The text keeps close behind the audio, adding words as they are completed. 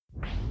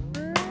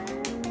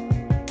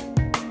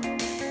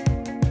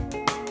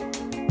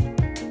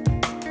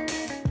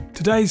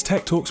Today's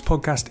Tech Talks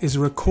podcast is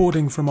a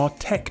recording from our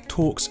Tech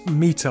Talks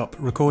meetup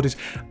recorded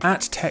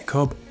at Tech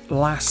Hub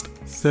last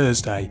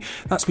Thursday.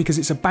 That's because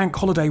it's a bank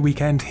holiday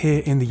weekend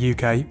here in the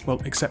UK,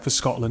 well, except for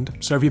Scotland.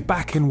 So if you're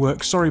back in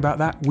work, sorry about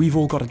that. We've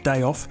all got a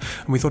day off,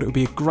 and we thought it would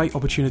be a great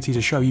opportunity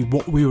to show you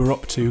what we were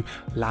up to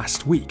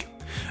last week.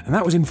 And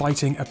that was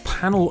inviting a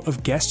panel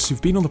of guests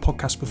who've been on the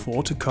podcast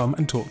before to come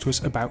and talk to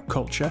us about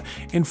culture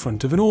in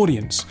front of an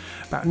audience.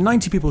 About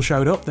 90 people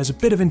showed up. There's a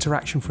bit of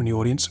interaction from the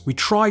audience. We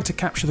tried to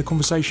capture the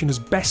conversation as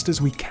best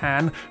as we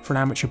can for an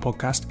amateur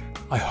podcast.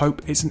 I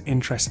hope it's an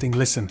interesting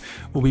listen.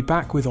 We'll be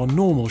back with our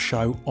normal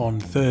show on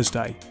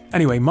Thursday.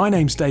 Anyway, my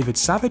name's David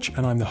Savage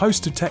and I'm the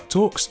host of Tech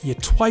Talks, your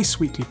twice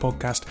weekly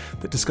podcast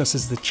that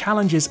discusses the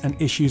challenges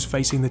and issues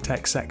facing the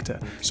tech sector.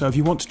 So if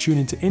you want to tune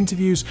into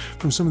interviews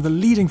from some of the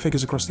leading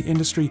figures across the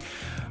industry,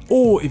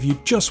 or if you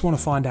just want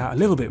to find out a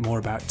little bit more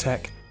about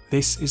tech,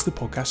 this is the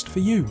podcast for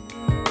you.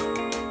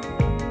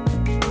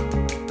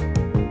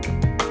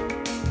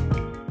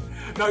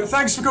 No,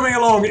 thanks for coming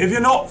along. If you're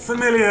not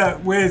familiar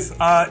with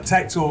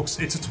Tech Talks,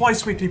 it's a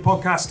twice weekly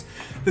podcast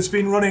that's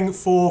been running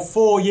for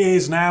 4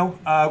 years now.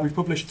 We've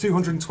published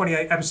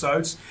 228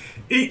 episodes.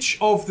 Each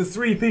of the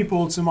three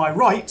people to my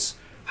right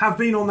have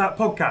been on that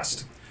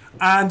podcast.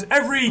 And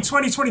every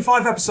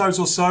 20-25 episodes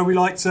or so, we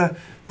like to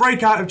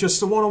break out of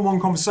just a one-on-one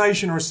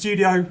conversation or a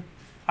studio.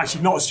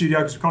 Actually, not a studio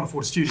because we can't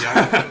afford a studio.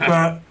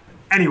 But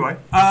anyway,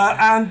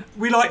 and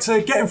we like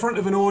to get in front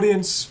of an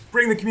audience,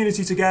 bring the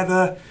community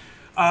together,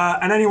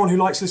 and anyone who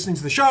likes listening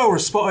to the show or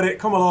has spotted it,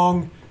 come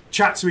along,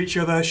 chat to each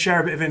other,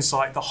 share a bit of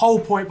insight. The whole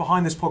point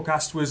behind this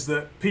podcast was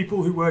that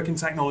people who work in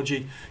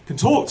technology can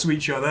talk to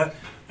each other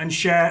and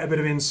share a bit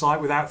of insight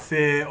without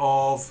fear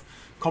of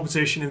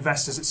competition,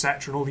 investors,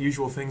 etc., and all the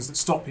usual things that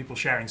stop people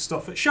sharing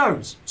stuff at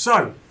shows.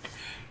 So,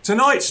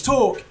 tonight's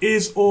talk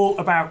is all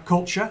about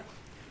culture.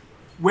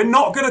 We're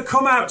not going to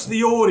come out to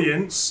the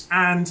audience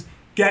and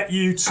get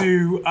you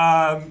to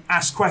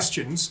ask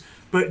questions,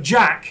 but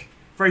Jack,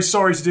 very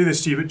sorry to do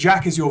this to you, but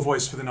Jack is your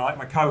voice for the night,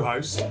 my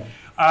co-host,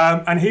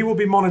 and he will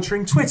be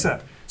monitoring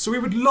Twitter. So we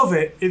would love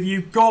it if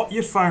you got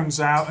your phones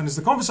out and as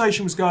the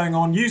conversation was going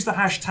on, use the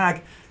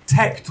hashtag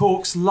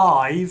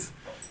TechTalksLive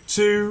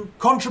to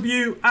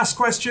contribute, ask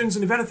questions,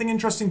 and if anything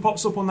interesting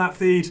pops up on that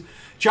feed,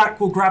 Jack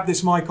will grab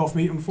this mic off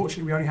me.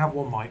 Unfortunately, we only have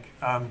one mic.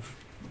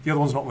 The other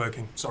one's not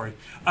working, sorry.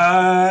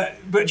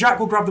 But Jack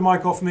will grab the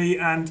mic off me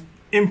and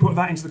input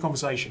that into the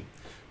conversation.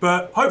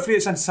 But hopefully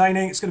it's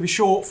entertaining. It's going to be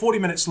short, 40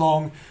 minutes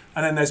long,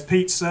 and then there's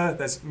pizza,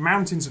 there's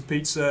mountains of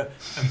pizza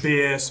and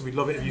beer, so we'd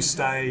love it if you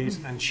stayed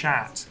and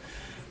chat.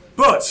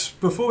 But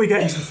before we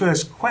get into the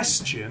first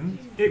question,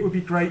 it would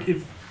be great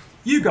if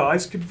you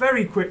guys could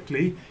very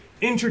quickly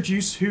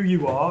introduce who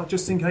you are,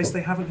 just in case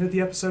they haven't heard the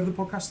episode of the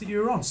podcast that you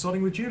were on,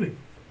 starting with Julie.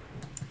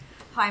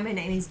 Hi, my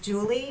name is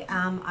Julie.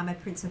 I'm a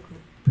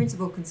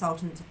principal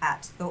consultant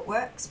at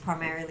ThoughtWorks,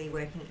 primarily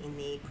working in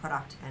the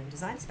product and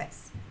design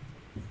space.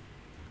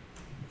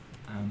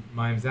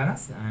 My name is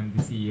Anas. I'm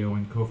the CEO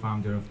and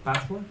co-founder of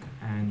Patchwork,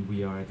 and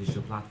we are a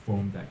digital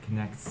platform that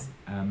connects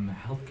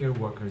healthcare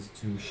workers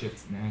to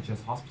shifts in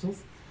NHS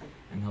hospitals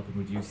and helping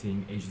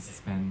reducing agency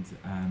spend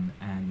and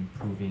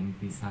improving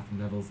the staffing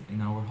levels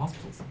in our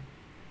hospitals.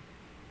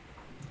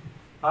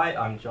 Hi,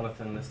 I'm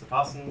Jonathan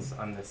Lister-Parsons.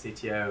 I'm the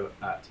CTO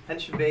at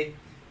PensionBee.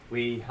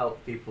 We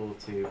help people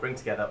to bring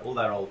together all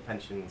their old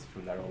pensions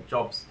from their old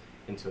jobs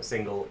into a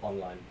single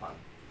online plan.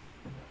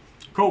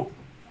 Cool.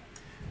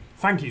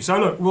 Thank you. So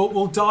look,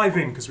 we'll dive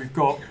in because we've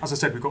got, as I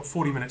said, we've got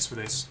 40 minutes for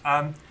this.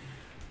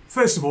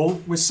 First of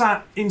all, we're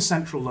sat in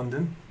central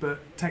London,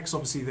 but tech's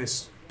obviously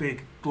this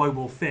big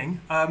global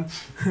thing.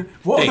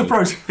 What are the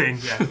pros? Thing,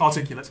 yeah,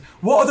 articulate.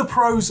 What are the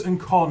pros and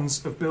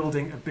cons of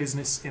building a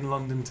business in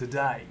London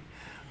today?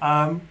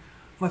 I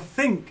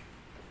think,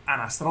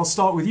 Anas, that I'll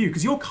start with you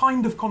because you're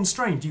kind of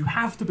constrained. You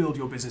have to build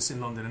your business in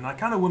London, and I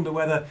kind of wonder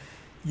whether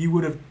you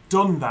would have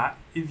done that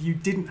if you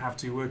didn't have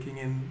to, working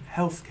in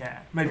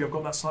healthcare. Maybe I've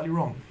got that slightly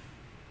wrong.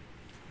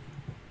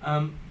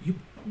 You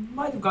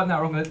might have gotten that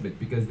wrong a little bit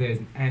because there's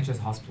an NHS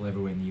hospital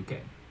everywhere in the UK.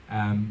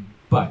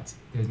 But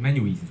there's many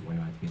reasons why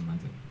you have to be in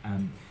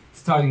London.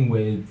 Starting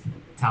with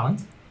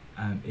talent.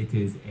 It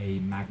is a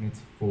magnet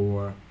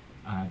for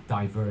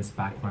diverse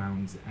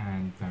backgrounds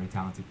and very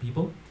talented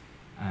people.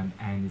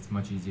 And it's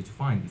much easier to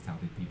find these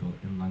talented people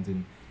in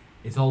London.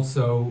 It's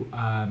also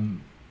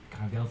kind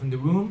of the elephant in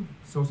the room,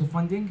 source of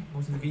funding.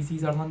 Most of the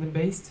VCs are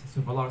London-based,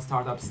 so for a lot of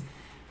startups,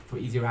 for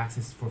easier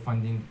access for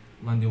funding,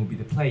 London will be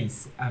the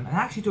place. And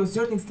actually, to a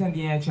certain extent,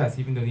 the NHS,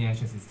 even though the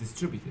NHS is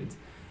distributed,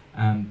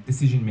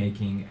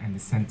 decision-making and the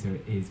centre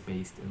is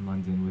based in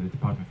London with the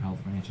Department of Health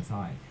or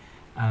NHSI.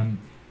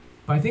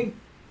 But I think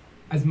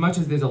as much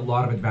as there's a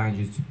lot of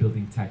advantages to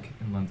building tech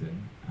in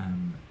London,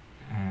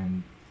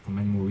 and for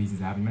many more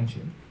reasons I haven't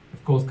mentioned,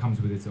 of course comes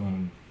with its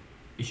own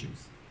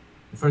issues.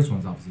 The first one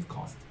is obviously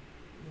cost.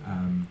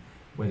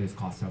 Whether it's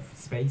cost of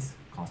space,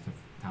 cost of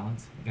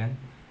talent, again.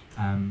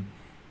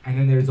 And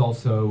then there's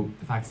also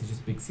the fact it's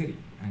just a big city,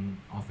 and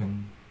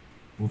often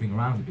moving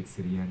around a big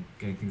city and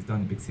getting things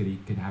done in a big city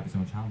could have its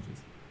own challenges.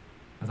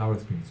 That's our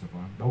experience so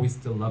far. But we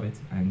still love it,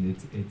 and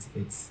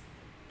it's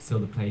still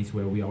the place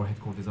where our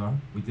headquarters are.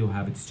 We do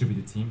have a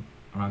distributed team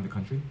around the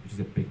country, which is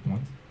a big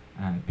point,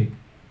 and a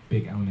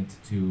big element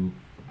to,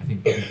 I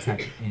think, building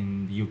tech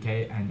in the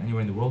UK and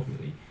anywhere in the world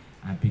really,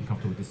 and being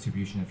comfortable with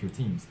distribution of your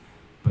teams.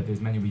 But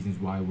there's many reasons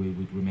why we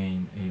would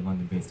remain a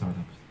London-based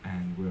startup,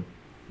 and we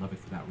love it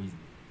for that reason.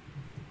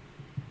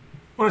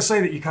 When I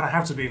say that you kind of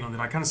have to be in London,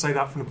 I kind of say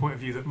that from the point of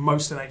view that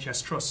most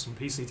NHS trusts and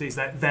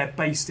PCTs, they're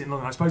based in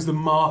London. I suppose the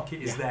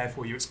market is there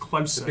for you, it's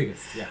closer. The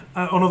biggest, yeah.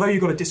 And although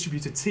you've got a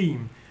distributed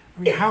team, I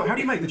mean, how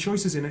do you make the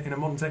choices in a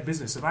modern tech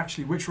business of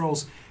actually which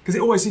roles, because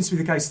it always seems to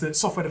be the case that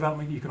software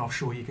development you can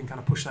offshore, you can kind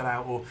of push that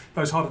out, or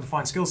those harder to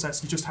find skill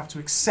sets, you just have to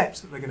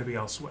accept that they're going to be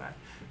elsewhere.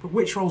 But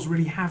which roles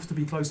really have to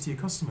be close to your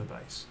customer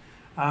base?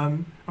 I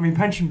mean,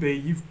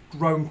 PensionBee, you've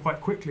grown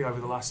quite quickly over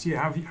the last year.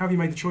 How have you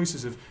made the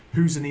choices of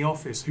who's in the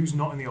office, who's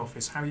not in the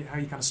office, how you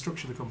kind of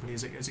structure the company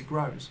as it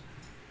grows?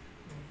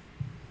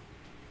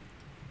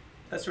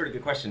 That's a really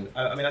good question.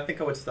 I mean, I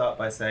think I would start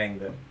by saying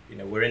that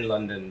we're in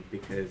London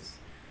because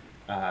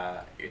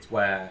it's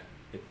where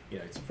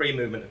it's free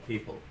movement of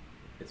people.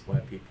 It's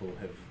where people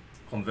have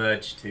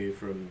converged to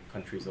from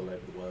countries all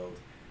over the world,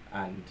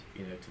 and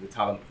to the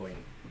talent point,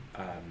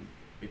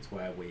 it's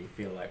where we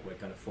feel like we're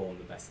going to form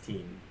the best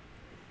team.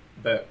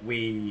 But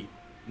we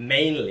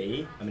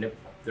mainly, I mean,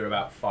 there are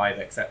about 5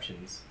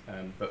 exceptions,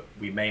 but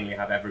we mainly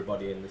have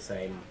everybody in the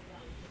same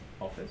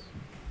office.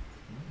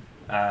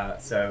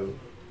 So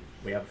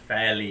we have a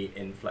fairly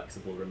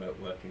inflexible remote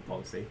working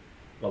policy,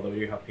 although we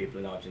do have people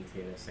in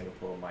Argentina,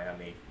 Singapore,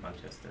 Miami,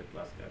 Manchester,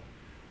 Glasgow.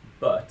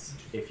 But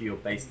if you're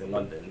based in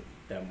London,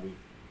 then we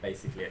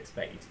basically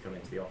expect you to come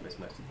into the office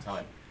most of the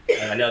time.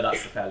 And I know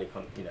that's a fairly,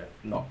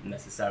 not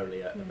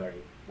necessarily a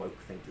very woke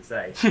thing to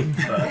say.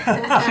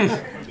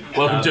 But,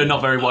 welcome to a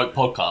not very woke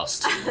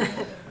podcast.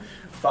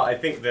 But I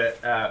think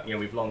that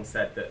we've long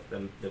said that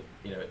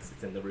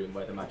it's in the room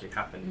where the magic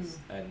happens,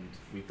 and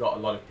we've got a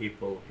lot of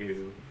people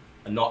who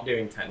are not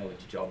doing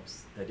technology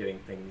jobs. They're doing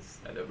things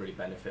that really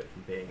benefit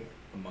from being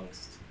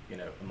amongst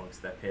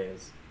their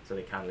peers, so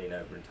they can lean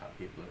over and tap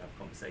people and have a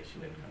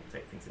conversation and kind of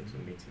take things into a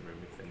meeting room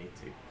if they need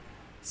to.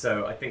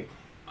 So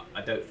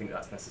I don't think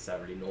that's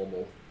necessarily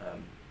normal,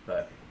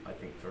 but I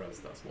think for us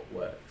that's what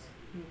works.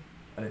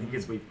 And I think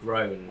as we've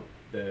grown,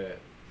 the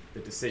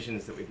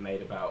decisions that we've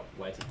made about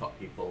where to put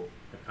people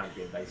have kind of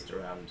been based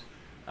around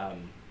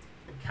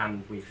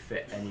can we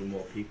fit any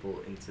more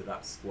people into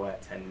that square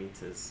 10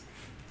 meters?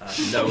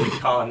 No, we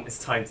can't.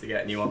 It's time to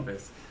get a new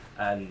office,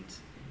 and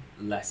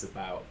less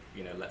about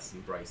let's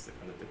embrace the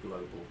kind of the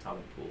global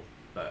talent pool.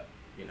 But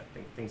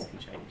things can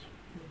change.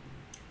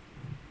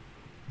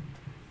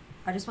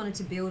 I just wanted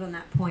to build on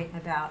that point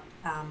about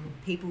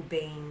people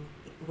being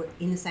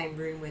in the same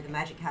room where the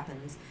magic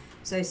happens.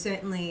 So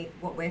certainly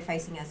what we're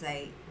facing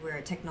we're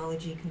a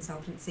technology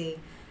consultancy.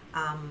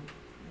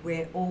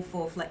 We're all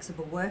for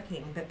flexible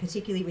working, but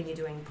particularly when you're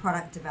doing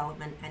product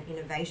development and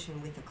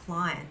innovation with a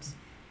client,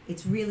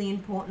 it's really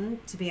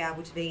important to be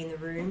able to be in the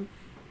room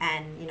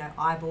and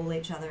eyeball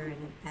each other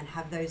and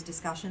have those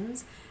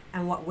discussions.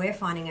 And what we're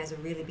finding as a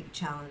really big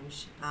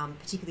challenge,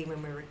 particularly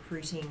when we're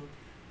recruiting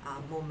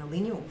more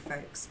millennial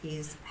folks,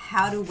 is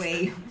how do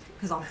we,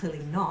 because I'm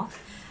clearly not,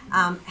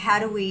 how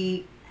do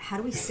we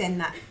send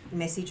that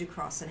message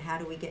across, and how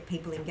do we get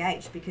people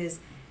engaged? Because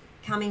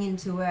coming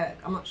into work,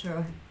 I'm not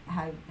sure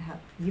how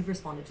you've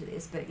responded to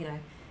this, but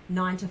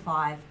 9 to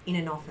 5 in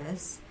an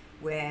office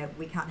where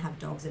we can't have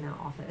dogs in our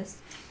office.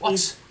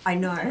 What? I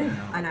know.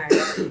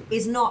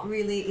 Is not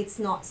really, it's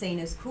not seen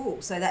as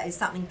cool. So that is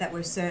something that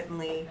we're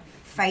certainly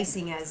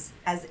facing as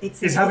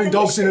it's. Is having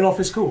dogs in an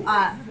office cool?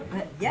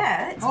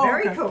 Yeah, it's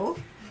very cool.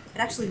 It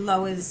actually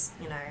lowers,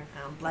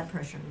 blood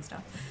pressure and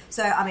stuff.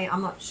 So, I mean,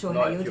 I'm not sure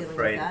how you're dealing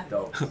with that.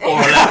 Dogs.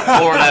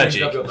 or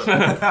allergic.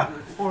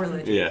 Or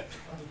allergic. Yeah.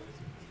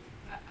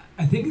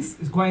 I think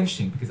it's quite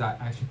interesting, because I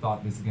actually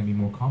thought this is going to be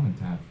more common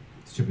to have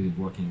distributed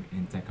working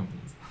in tech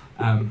companies.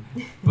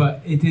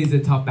 But it is a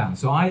tough balance.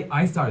 So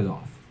I started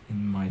off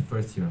in my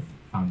first year of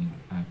founding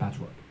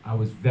Patchwork. I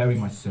was very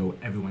much so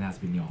everyone has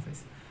to be in the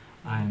office.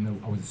 I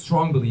was a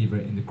strong believer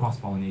in the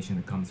cross-pollination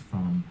that comes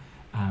from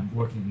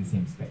working in the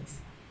same space.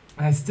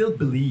 And I still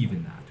believe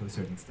in that to a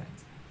certain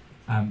extent.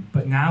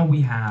 But now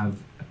we have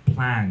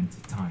planned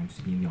times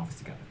to be in the office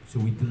together. So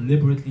we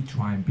deliberately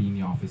try and be in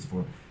the office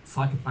for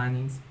cycle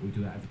plannings. We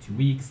do that every 2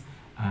 weeks.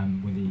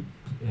 When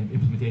the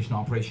implementation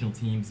operational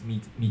teams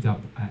meet up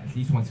at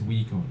least once a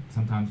week, or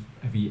sometimes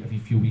every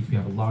few weeks we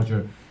have a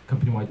larger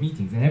company-wide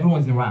meetings, and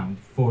everyone's around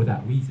for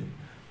that reason.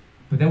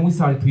 But then we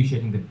started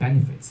appreciating the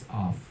benefits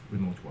of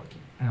remote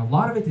working. And a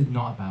lot of it is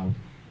not about,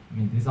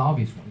 there's the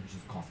obvious one, which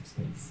is cost of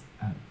space.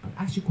 But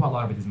actually quite a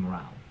lot of it is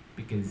morale.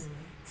 Because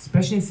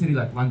especially in a city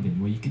like London,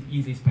 where you could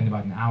easily spend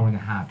about an hour and a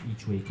half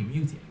each way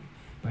commuting,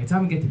 by the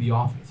time we get to the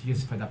office, you're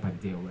just fed up by the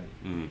day already.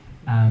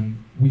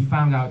 We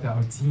found out that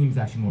our team's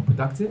actually more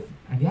productive,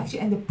 and they actually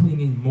end up putting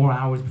in more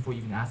hours before you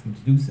even ask them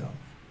to do so,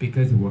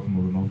 because they're working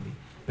more remotely.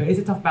 But it's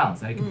a tough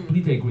balance. I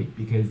completely agree,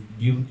 because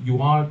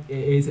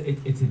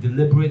it's a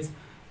deliberate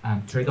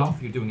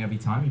trade-off you're doing every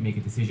time you make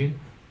a decision.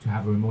 to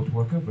have a remote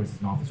worker versus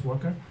an office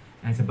worker,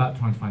 and it's about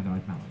trying to find the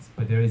right balance.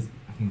 But there is,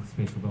 I think,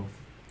 space for both.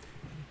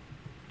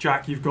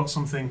 Jack, you've got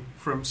something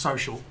from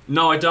social.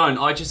 No, I don't.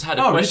 I just had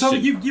a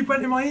question. You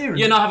went in my ear.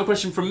 Yeah, no, I have a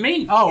question from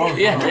me. Oh,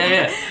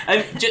 yeah.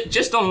 And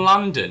just on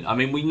London, I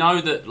mean, we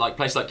know that like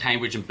places like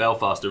Cambridge and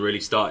Belfast are really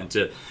starting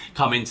to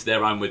come into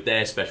their own with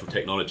their special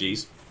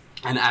technologies.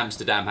 And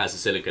Amsterdam has the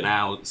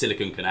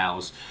Silicon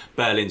Canals.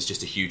 Berlin's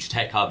just a huge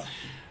tech hub.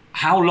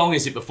 How long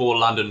is it before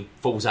London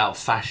falls out of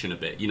fashion a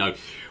bit? You know,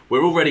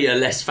 we're already a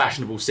less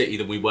fashionable city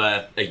than we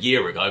were a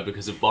year ago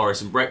because of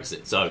Boris and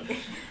Brexit. So,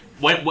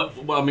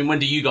 when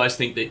do you guys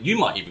think that you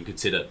might even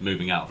consider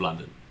moving out of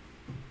London?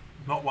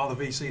 Not while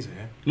the VCs are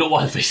here. Not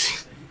while the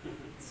VCs.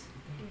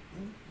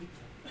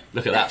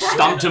 Look at that,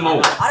 stumped them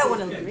all. I don't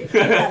want to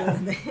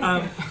leave.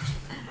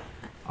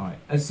 All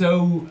right.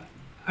 So,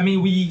 I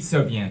mean, we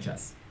serve the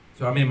NHS.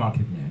 So our main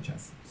market is the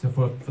NHS. So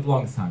for the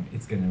longest time,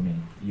 it's going to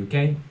remain the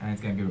UK and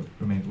it's going to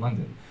remain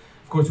London.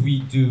 Of course,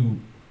 we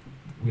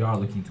are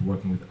looking to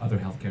working with other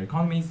healthcare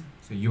economies.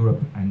 So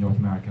Europe and North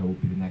America will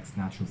be the next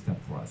natural step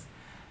for us.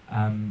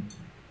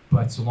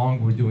 But so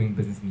long we're doing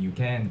business in the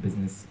UK and the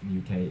business in the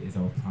UK is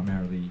our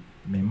primarily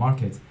main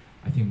market,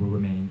 I think we'll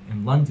remain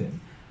in London.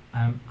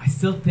 I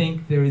still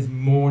think there is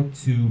more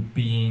to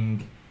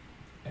being...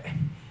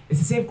 It's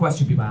the same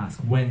question people ask,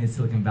 when is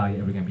Silicon Valley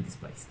ever going to be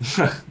displaced?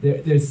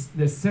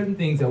 There's certain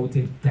things that will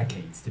take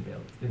decades to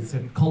build. There's a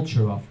certain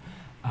culture of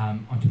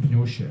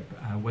entrepreneurship,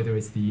 whether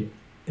it's the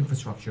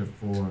infrastructure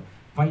for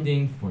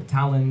funding, for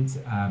talent,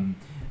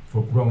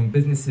 for growing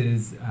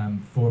businesses,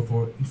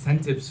 for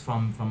incentives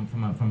from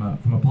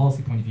a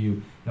policy point of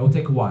view, that will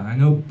take a while. I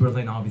know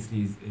Berlin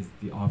obviously is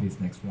the obvious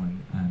next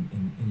one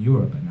in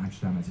Europe, and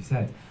Amsterdam, as you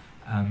said.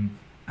 And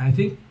I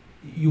think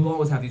you will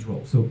always have these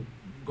roles. So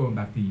going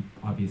back to the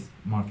obvious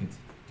market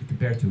to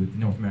compare to the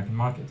North American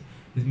market,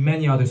 there's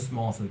many other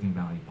small Silicon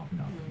Valley popping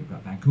up. You've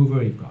got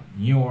Vancouver, you've got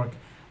New York,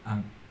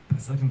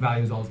 but Silicon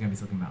Valley is always going to be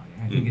Silicon Valley.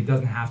 And I think it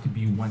doesn't have to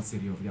be one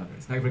city over the other.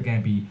 It's never going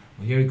to be,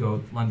 well, here you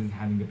go, London's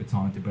handing the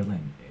baton to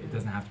Berlin. It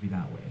doesn't have to be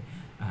that way.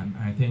 And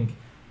I think,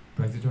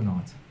 Brexit or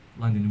not,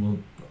 London will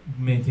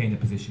maintain a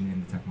position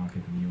in the tech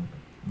market in Europe,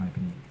 in my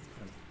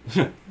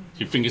opinion.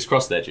 Your fingers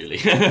crossed there, Julie.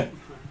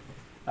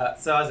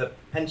 So as a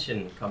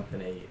pension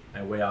company,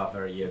 we are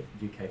very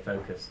UK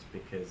focused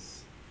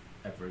because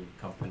every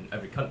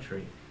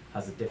country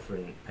has a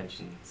different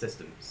pension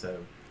system. So,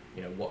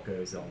 you know, what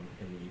goes on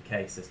in the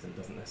UK system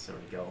doesn't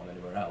necessarily go on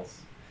anywhere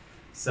else.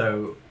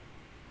 So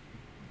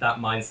that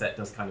mindset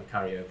does kind of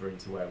carry over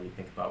into where we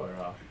think about where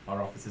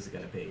our offices are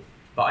going to be.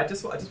 But I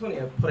just want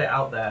to put it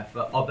out there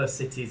for other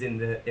cities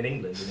in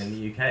England and in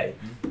the UK.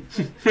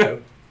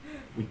 So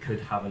we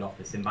could have an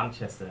office in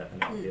Manchester,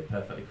 and that would be a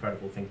perfectly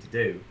credible thing to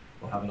do.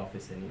 Or have an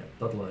office in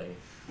Dudley,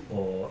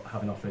 or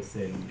have an office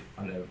in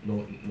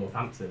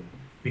Northampton,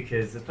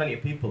 because there's plenty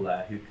of people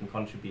there who can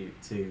contribute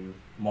to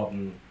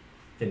modern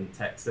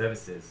fintech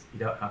services. You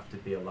don't have to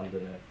be a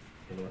Londoner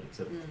in order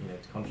to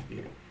to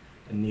contribute,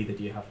 and neither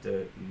do you have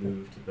to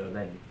move to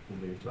Berlin or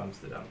move to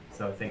Amsterdam.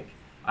 So I think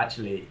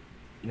actually,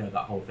 that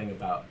whole thing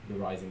about the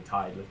rising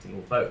tide lifting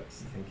all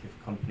boats. I think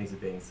if companies are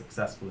being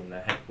successful in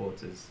their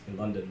headquarters in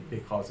London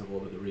because of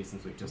all of the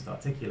reasons we've just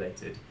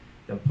articulated,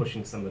 then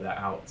pushing some of that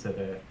out to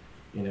the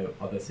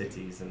other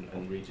cities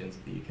and regions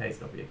of the UK is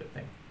going to be a good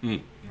thing.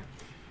 Mm. Yeah.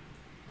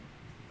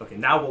 Okay,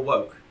 now we're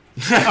woke.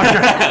 With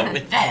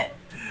that.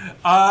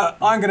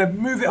 I'm going to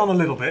move it on a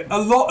little bit.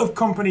 A lot of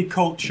company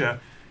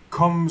culture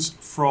comes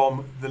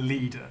from the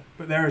leader,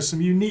 but there are some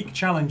unique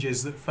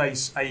challenges that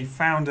face a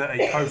founder,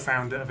 a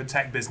co-founder of a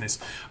tech business.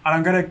 And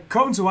I'm going to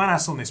come to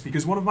Anas on this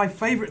because one of my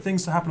favourite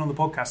things to happen on the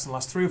podcast in the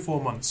last 3 or 4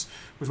 months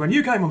was when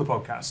you came on the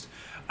podcast.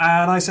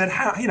 And I said,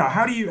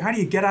 how do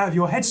you get out of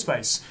your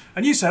headspace?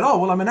 And you said, oh,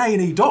 well, I'm an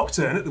A&E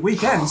doctor, and at the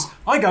weekends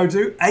I go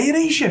do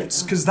A&E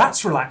shifts because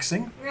that's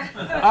relaxing.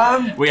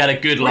 We had a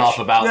good laugh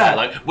about that.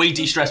 Like, we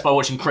de-stress by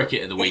watching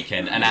cricket at the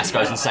weekend, and Anas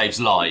goes and saves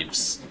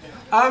lives.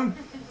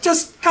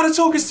 Just kind of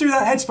talk us through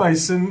that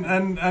headspace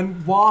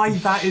and why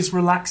that is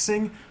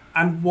relaxing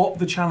and what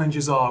the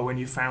challenges are when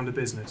you found a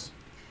business.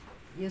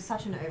 You're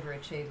such an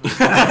overachiever.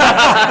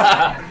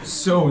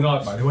 So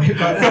not, by the way.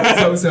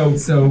 But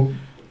so.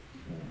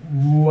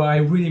 What I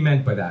really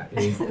meant by that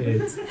is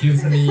it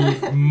gives me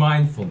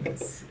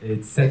mindfulness.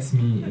 It sets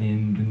me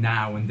in the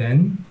now and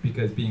then,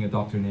 because being a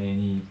doctor in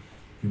A&E,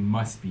 you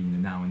must be in the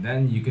now and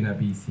then. You cannot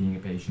be seeing a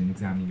patient,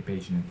 examining a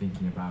patient, and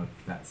thinking about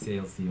that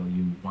sales deal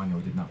you won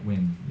or did not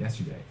win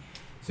yesterday.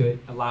 So it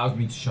allows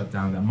me to shut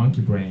down that monkey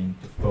brain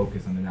to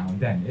focus on the now and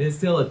then. It is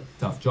still a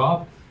tough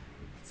job.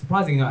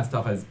 Surprisingly not as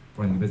tough as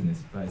running a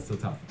business, but it's still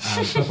tough.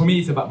 But for me,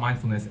 it's about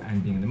mindfulness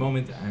and being in the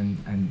moment,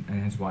 and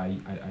hence why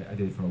I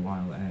did it for a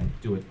while, and I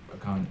do it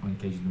on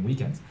occasion on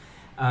weekends.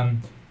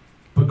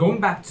 But going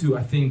back to,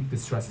 I think, the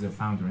stress as a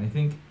founder, and I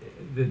think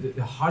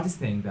the hardest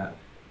thing that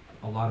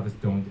a lot of us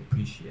don't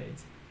appreciate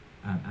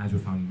as we're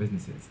founding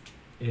businesses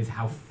is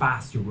how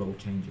fast your role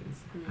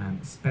changes,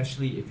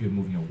 especially if you're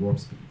moving at warp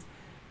speed.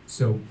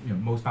 So,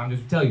 most founders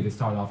will tell you they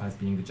start off as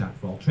being the jack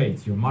of all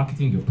trades. Your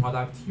marketing, your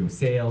product, your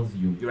sales,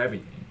 your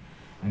everything.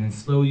 And then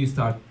slowly you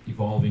start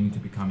evolving into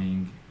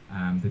becoming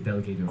the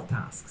delegator of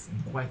tasks,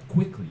 and quite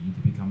quickly you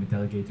become a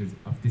delegator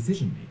of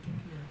decision making.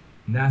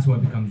 And that's when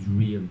it becomes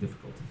really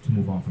difficult to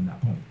move on from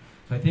that point.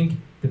 So I think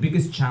the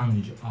biggest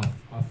challenge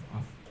of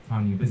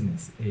founding a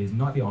business is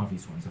not the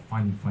obvious ones of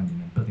finding funding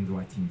and building the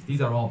right teams.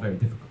 These are all very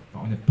difficult. But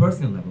on a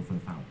personal level for the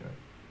founder,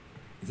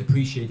 it's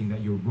appreciating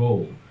that your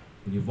role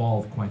will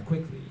evolve quite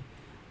quickly,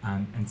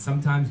 and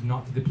sometimes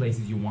not to the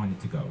places you wanted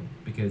to go,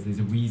 because there's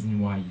a reason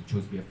why you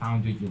chose to be a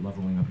founder. You're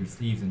leveling up your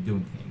sleeves and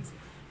doing things.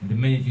 And the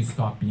minute you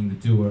stop being the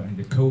doer and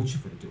the coach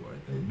for the doer,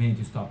 the minute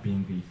you stop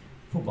being the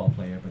football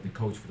player but the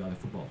coach for the other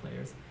football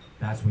players,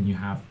 that's when you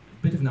have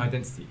a bit of an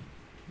identity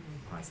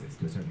crisis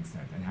to a certain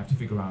extent, and have to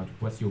figure out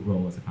what's your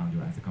role as a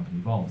founder as the company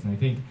evolves. And I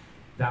think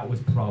that was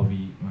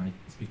probably, when I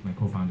speak to my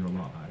co-founder a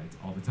lot about it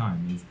all the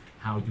time, is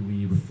how do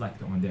we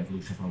reflect on the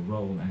evolution of our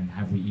role, and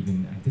have we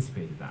even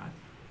anticipated that,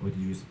 or do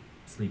you just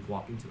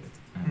sleepwalk into it?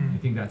 And I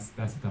think that's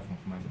a tough one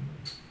for my family.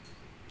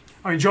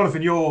 I mean,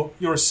 Jonathan, you're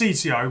a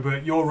CTO,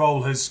 but your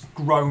role has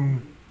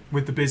grown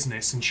with the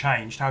business and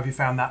changed. How have you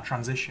found that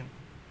transition?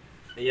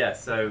 Yeah,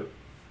 so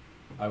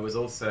I was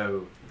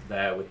also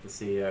there with the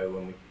CEO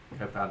when we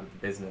co-founded the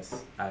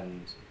business,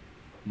 and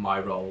my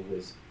role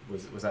was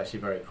actually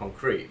very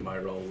concrete. My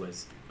role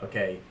was,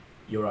 okay,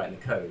 you're writing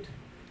the code.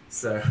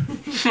 So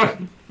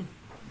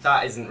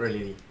that isn't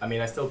really, I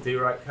mean, I still do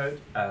write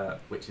code,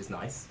 which is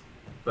nice,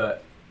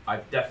 but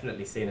I've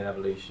definitely seen an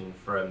evolution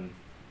from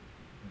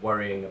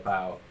worrying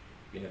about,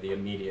 the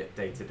immediate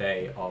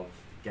day-to-day of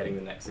getting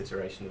the next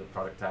iteration of the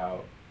product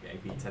out,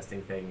 A/B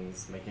testing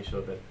things, making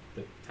sure that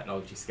the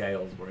technology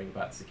scales, worrying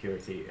about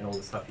security and all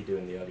the stuff you do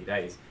in the early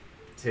days,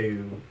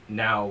 to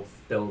now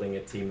building a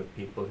team of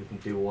people who can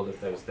do all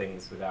of those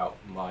things without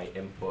my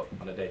input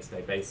on a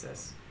day-to-day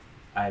basis.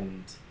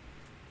 And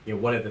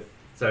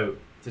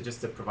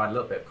to provide a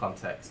little bit of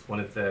context,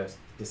 one of the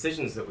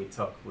decisions that we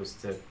took was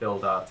to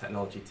build our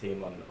technology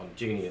team on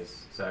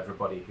juniors. So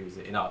everybody who's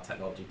in our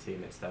technology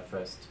team, it's their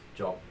first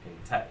job in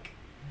tech.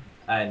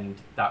 And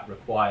that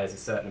requires a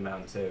certain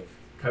amount of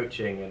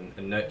coaching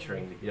and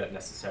nurturing that you don't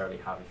necessarily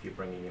have if you're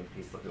bringing in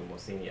people who are more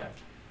senior.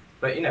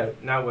 But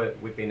now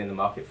we've been in the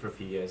market for a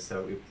few years,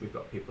 so we've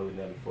got people with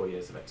nearly 4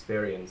 years of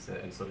experience,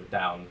 and sort of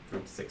down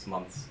 3 to 6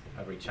 months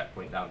every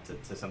checkpoint down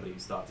to somebody who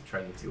started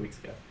training 2 weeks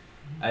ago.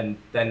 And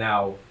they're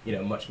now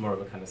much more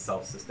of a kind of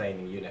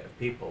self-sustaining unit of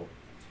people.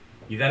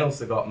 You then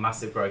also got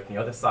massive growth on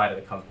the other side of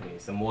the company,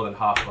 so more than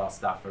half of our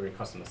staff are in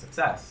customer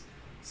success.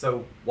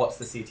 So what's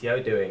the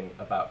CTO doing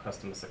about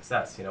customer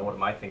success? What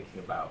am I thinking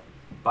about?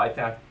 But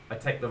I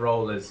take the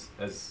role as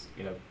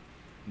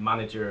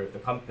manager of the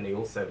company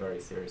also very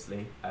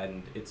seriously,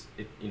 and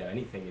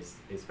anything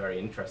is very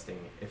interesting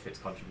if it's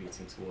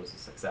contributing towards the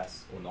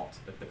success or not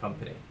of the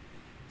company.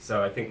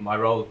 So I think my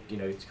role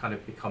kind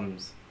of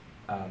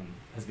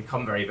has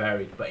become very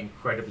varied, but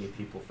incredibly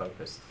people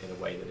focused in a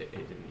way that it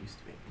didn't used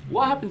to be.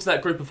 What happened to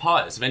that group of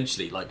hires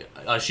eventually? Like,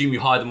 I assume you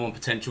hired them on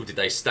potential. Did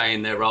they stay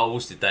in their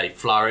roles? Did they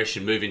flourish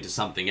and move into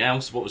something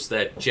else? What was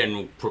their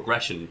general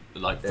progression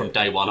from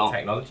day one on? The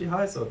technology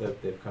hires or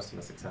the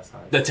customer success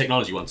hires? The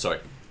technology one, sorry.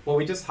 Well,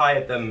 we just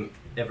hired them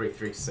every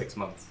 3 to 6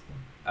 months.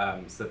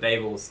 So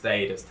they've all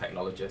stayed as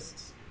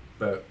technologists,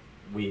 but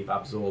we've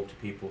absorbed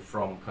people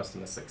from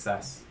customer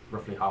success.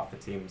 Roughly half the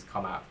teams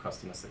come out of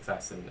customer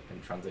success and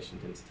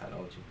transitioned into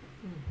technology.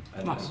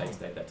 And Nice. they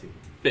stayed there too.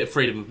 Bit of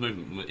freedom of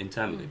movement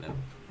internally then.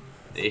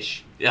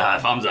 Ish. Yeah,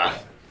 thumbs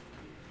up.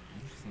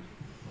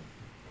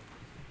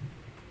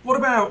 What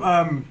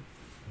about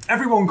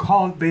everyone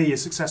can't be a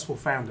successful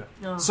founder?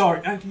 Oh.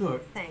 Sorry,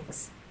 look,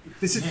 Thanks.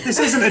 this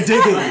isn't a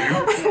dig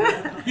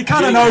at you. You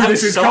kind of know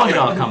this is started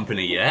coming. our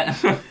company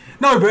yet.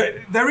 No, but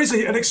there is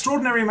an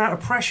extraordinary amount of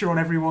pressure on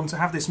everyone to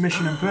have this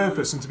mission and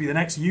purpose and to be the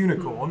next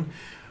unicorn.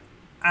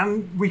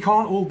 And we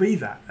can't all be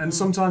that. And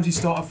sometimes you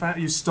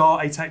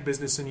start a tech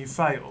business and you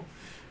fail.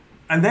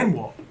 And then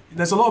what?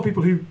 There's a lot of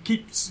people who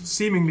keep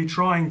seemingly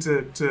trying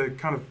to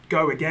kind of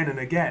go again and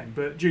again.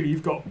 But Julie,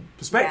 you've got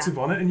perspective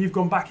on it, and you've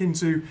gone back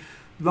into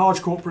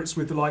large corporates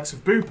with the likes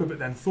of Bupa, but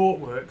then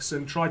ThoughtWorks,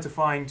 and tried to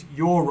find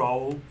your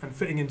role and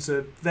fitting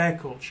into their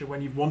culture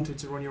when you've wanted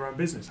to run your own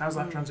business. How's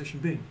that transition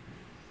been?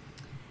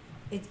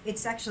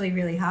 It's actually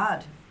really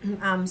hard.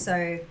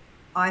 So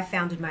I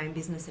founded my own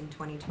business in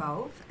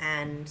 2012,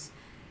 and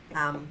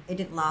it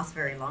didn't last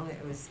very long.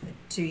 It was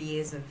 2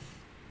 years of,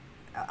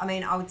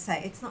 I would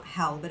say it's not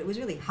hell, but it was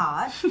really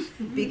hard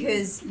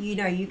because,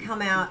 you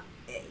come out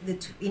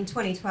in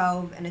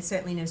 2012, and it's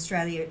certainly in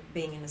Australia,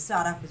 being in a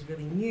startup was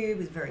really new, it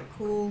was very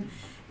cool.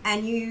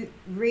 And you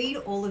read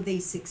all of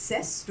these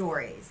success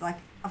stories, like,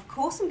 of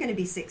course I'm going to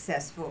be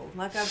successful.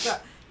 Like, I've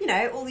got,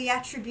 all the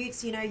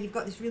attributes, you've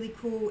got this really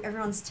cool,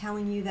 everyone's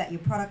telling you that your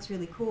product's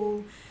really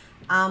cool.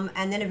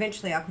 And then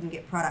eventually I couldn't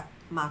get product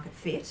market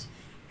fit,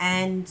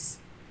 and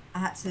I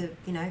had to,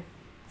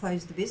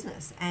 close the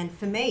business. And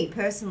for me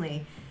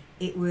personally,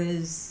 it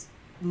was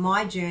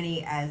my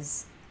journey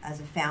as a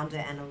founder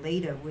and a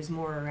leader was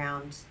more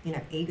around,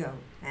 ego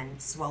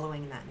and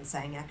swallowing that and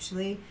saying,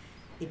 actually,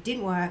 it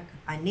didn't work.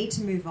 I need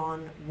to move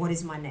on. What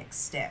is my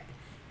next step?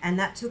 And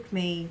that took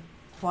me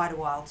quite a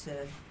while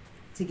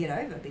to get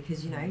over,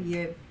 because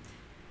you're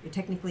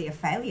technically a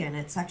failure, and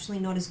it's actually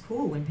not as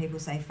cool when people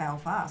say fail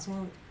fast.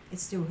 Well, it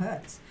still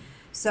hurts.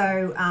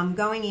 So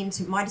going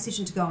into my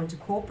decision to go into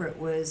corporate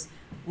was,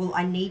 well,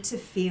 I need to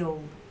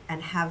feel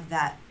and have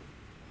that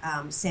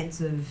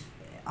sense of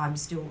I'm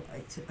still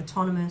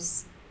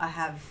autonomous. I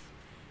have,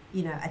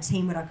 a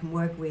team that I can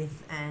work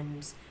with,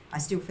 and I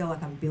still feel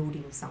like I'm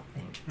building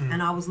something.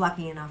 And I was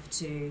lucky enough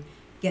to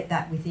get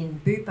that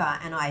within Bupa,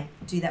 and I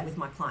do that with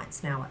my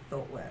clients now at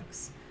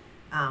ThoughtWorks.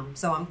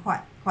 So I'm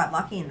quite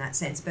lucky in that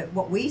sense. But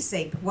what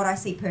I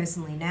see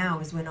personally now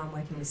is when I'm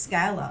working with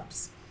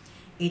scale-ups,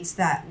 it's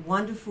that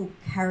wonderful,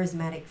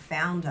 charismatic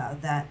founder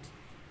that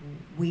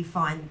we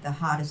find the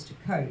hardest to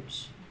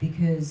coach,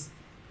 because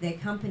their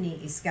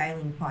company is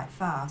scaling quite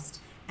fast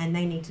and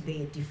they need to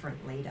be a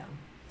different leader.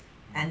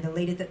 And the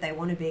leader that they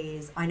want to be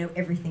is, I know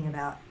everything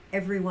about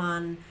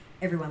everyone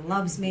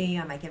loves me,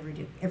 I make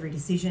every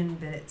decision,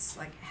 but it's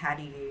like, how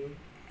do you,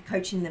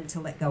 coaching them to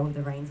let go of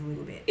the reins a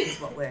little bit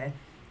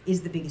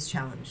is the biggest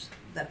challenge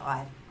that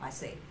I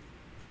see.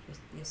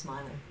 You're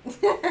smiling.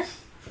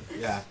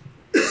 Yeah.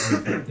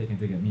 Taking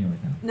to get me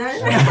right now.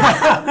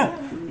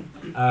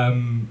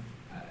 No.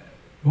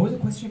 What was the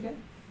question again?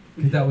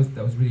 Because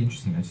that was really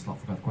interesting. I just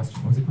forgot the question.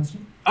 What was the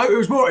question? Oh,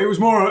 it was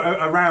more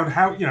around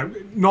how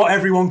not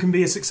everyone can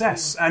be a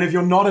success, and if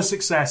you're not a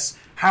success,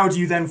 how do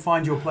you then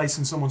find your place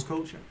in someone's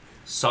culture?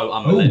 So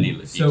I'm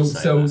millennial. So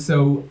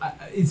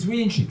it's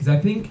really interesting, because I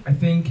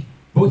think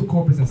both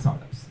corporates and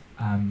startups,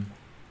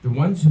 the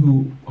ones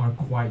who are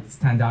quite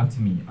stand out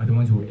to me are the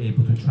ones who are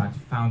able to attract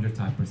founder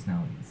type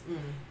personalities.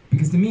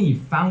 Because to me,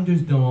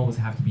 founders don't always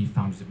have to be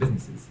founders of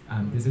businesses.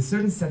 There's a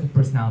certain set of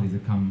personalities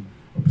that come,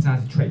 or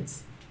personality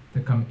traits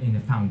that come in a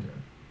founder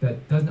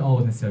that doesn't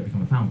always necessarily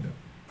become a founder.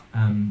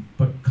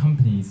 But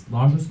companies,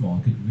 large or small,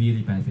 could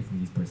really benefit from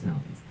these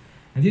personalities.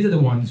 And these are the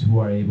ones who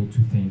are able to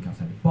think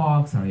outside the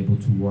box, are able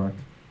to work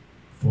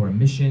for a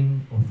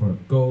mission or for a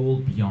goal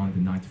beyond the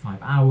 9 to 5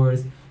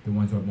 hours, the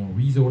ones who are more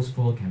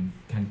resourceful, can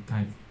kind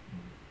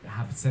of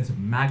have a sense of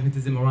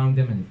magnetism around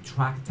them and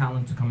attract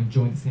talent to come and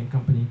join the same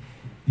company.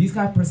 These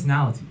kind of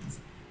personalities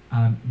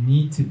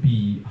need to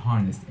be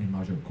harnessed in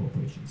larger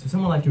corporations. So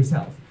someone like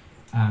yourself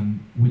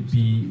would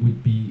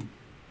be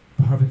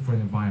perfect for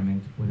an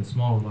environment with a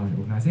small or large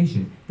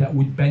organization that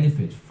would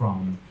benefit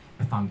from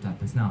a founder type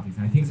personalities.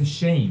 And I think it's a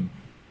shame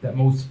that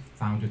most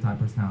founder type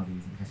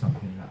personalities, I stop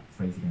getting that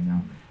phrase again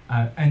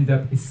now, end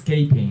up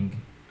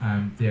escaping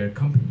their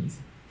companies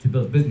to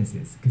build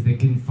businesses because they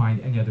couldn't find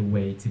any other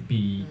way to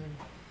be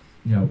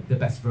the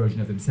best version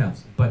of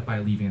themselves, but by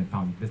leaving and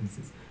founding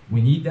businesses.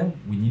 We need them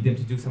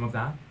to do some of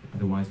that,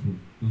 otherwise we'll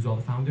lose all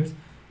the founders.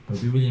 But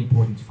it's really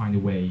important to find a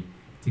way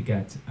to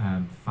get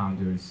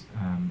founders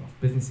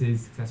of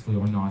businesses, successfully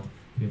or not,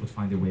 to be able to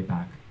find their way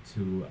back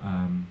to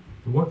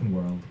the working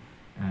world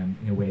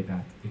in a way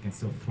that they can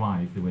still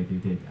thrive the way they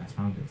did as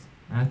founders.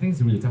 And I think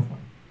it's a really tough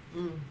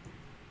one.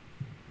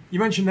 You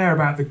mentioned there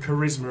about the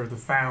charisma of the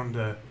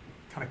founder,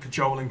 kind of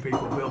cajoling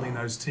people, building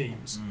those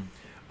teams.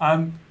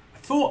 I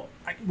thought,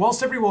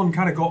 whilst everyone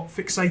kind of got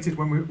fixated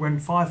when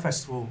Fire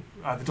Festival,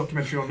 the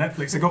documentary on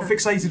Netflix, they got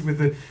fixated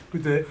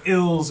with the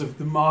ills of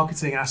the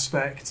marketing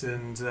aspect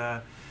and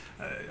that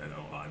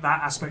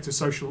aspect of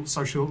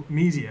social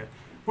media.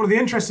 One of the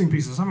interesting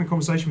pieces, I was having a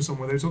conversation with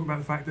someone where they were talking about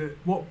the fact that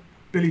what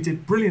Billy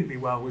did brilliantly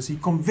well was he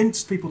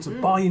convinced people to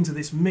buy into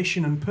this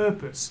mission and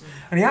purpose.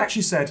 And he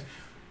actually said,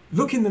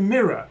 look in the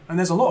mirror, and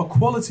there's a lot of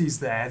qualities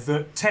there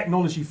that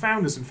technology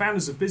founders and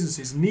founders of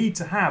businesses need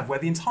to have, where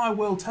the entire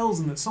world tells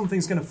them that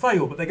something's going to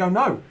fail, but they go,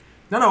 no,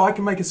 I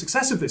can make a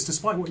success of this,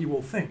 despite what you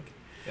all think.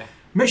 Yeah.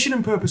 Mission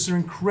and purpose are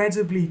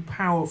incredibly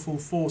powerful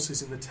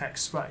forces in the tech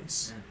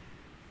space.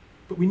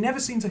 But we never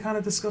seem to kind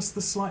of discuss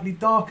the slightly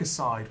darker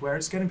side, where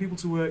it's getting people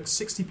to work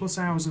 60 plus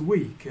hours a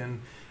week.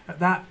 And at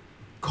that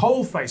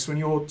coal face, when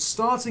you're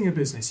starting a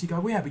business, you go,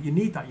 well, yeah, but you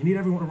need that. You need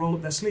everyone to roll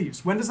up their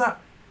sleeves. When does that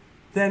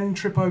then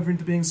trip over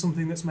into being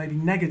something that's maybe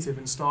negative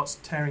and starts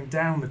tearing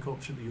down the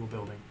culture that you're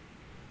building?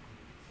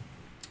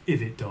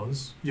 If it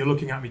does. You're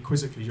looking at me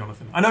quizzically,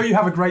 Jonathan. I know you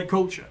have a great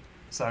culture,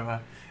 so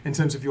in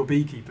terms of your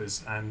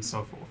beekeepers and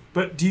so forth.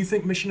 But do you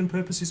think mission and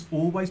purpose is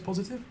always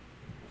positive?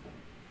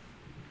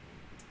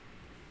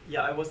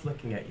 Yeah, I was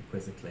looking at you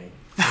quizzically.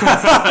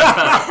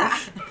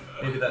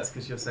 Maybe that's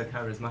because you're so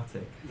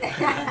charismatic.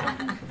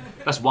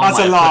 That's one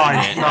way a of lie.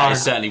 putting it. That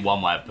is certainly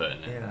one way of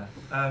putting it.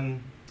 Yeah.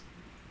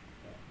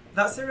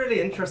 That's a really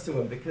interesting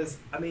one because,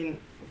 I mean,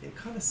 it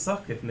kind of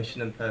sucks if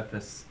mission and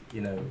purpose,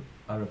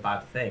 are a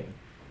bad thing.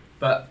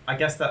 But I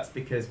guess that's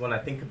because when I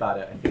think about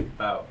it, I think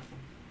about,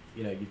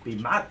 you'd be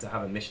mad to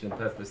have a mission and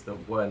purpose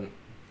that weren't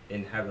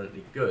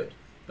inherently good.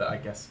 But I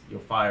guess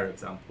your fire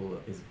example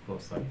is, of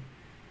course, like,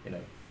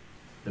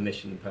 the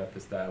mission and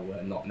purpose there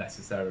were not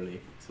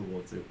necessarily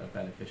towards a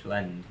beneficial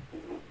end.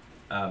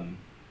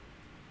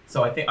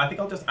 So I think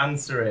I'll just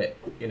answer it,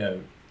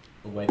 the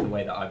way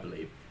that I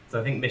believe. So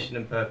I think mission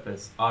and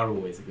purpose are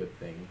always a good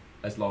thing,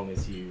 as long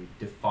as you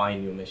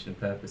define your mission and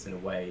purpose in a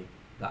way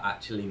that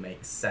actually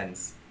makes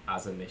sense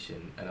as a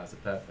mission and as a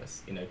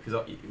purpose.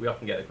 Because we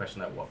often get the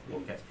question like,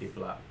 what gets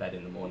people out of bed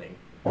in the morning?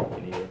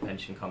 You're a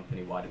pension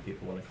company. Why do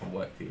people want to come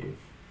work for you?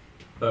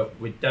 But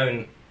we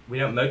don't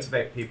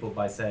motivate people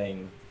by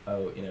saying,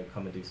 oh,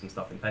 come and do some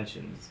stuff in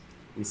pensions.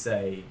 We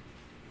say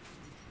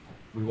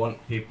we want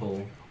to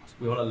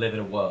live in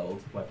a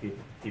world where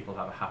people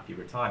have a happy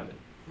retirement.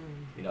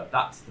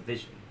 That's the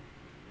vision.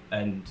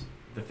 And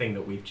the thing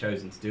that we've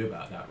chosen to do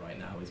about that right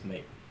now is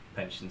make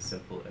pensions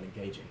simple and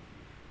engaging.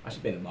 I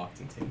should be in the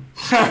marketing team.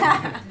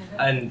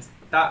 And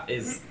that's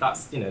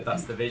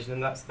the vision,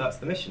 and that's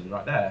the mission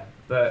right there.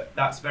 But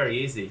that's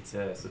very easy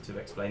to sort of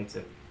explain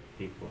to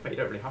people. In fact, you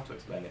don't really have to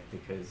explain it,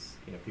 because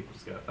people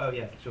just go, oh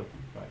yeah, sure,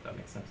 right, that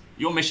makes sense.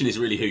 Your mission is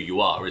really who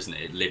you are, isn't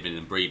it? Living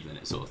and breathing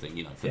it sort of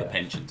thing, for the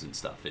pensions and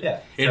stuff.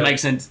 It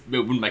makes sense. It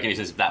wouldn't make any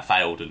sense if that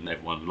failed and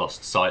everyone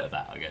lost sight of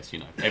that, I guess.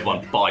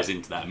 Everyone buys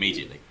into that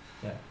immediately.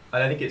 Yeah,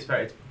 and I think it's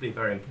probably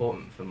very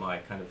important for my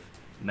kind of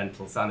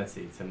mental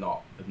sanity to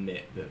not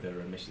admit that there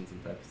are missions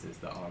and purposes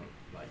that aren't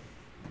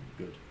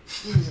good.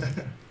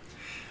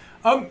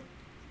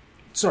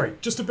 Sorry,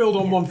 just to build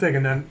on one thing,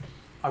 and then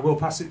I will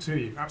pass it to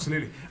you.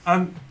 Absolutely.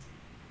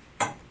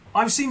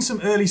 I've seen some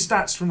early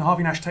stats from the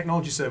Harvey Nash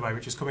Technology Survey,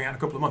 which is coming out in a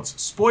couple of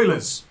months.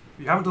 Spoilers!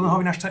 If you haven't done the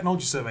Harvey Nash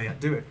Technology Survey yet,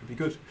 do it. It'd be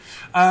good.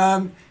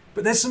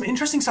 But there's some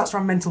interesting stats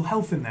around mental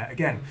health in there,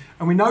 again.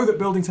 And we know that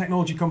building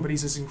technology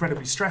companies is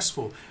incredibly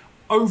stressful.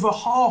 Over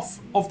half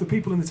of the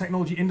people in the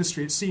technology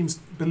industry, it seems,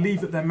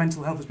 believe that their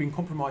mental health has been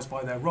compromised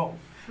by their role.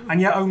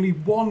 And yet only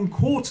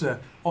 1/4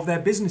 of their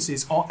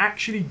businesses are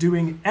actually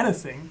doing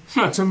anything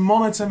to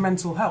monitor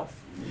mental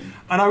health.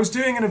 And I was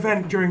doing an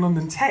event during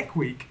London Tech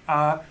Week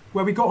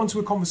where we got onto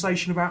a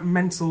conversation about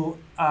mental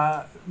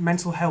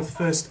health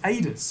first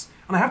aiders.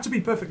 And I have to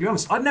be perfectly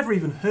honest, I'd never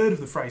even heard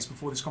of the phrase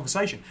before this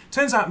conversation.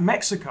 Turns out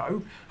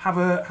Mexico have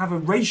a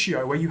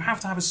ratio where you have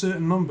to have a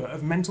certain number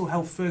of mental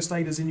health first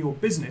aiders in your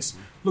business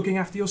looking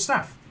after your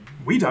staff.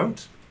 We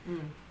don't.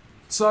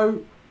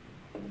 So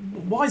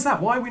why is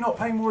that? Why are we not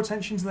paying more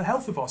attention to the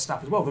health of our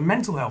staff as well, the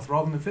mental health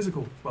rather than the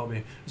physical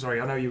well-being? Sorry,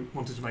 I know you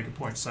wanted to make a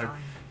point, so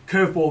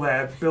curveball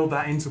there, build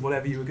that into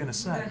whatever you were going to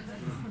say.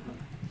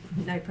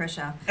 No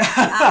pressure.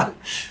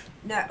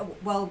 No,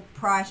 well,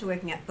 prior to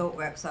working at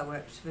ThoughtWorks, I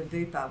worked for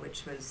Bupa,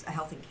 which was a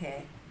health and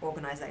care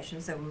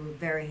organisation, so we were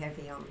very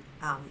heavy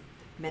on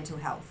mental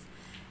health.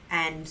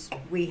 And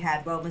we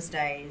had wellness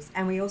days,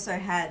 and we also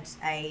had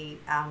a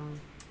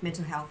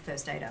mental health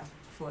first aider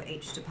for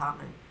each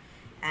department.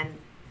 And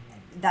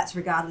that's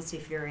regardless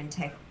if you're in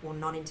tech or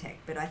not in tech.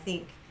 But I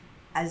think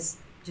as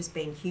just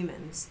being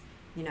humans,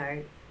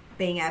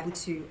 being able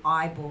to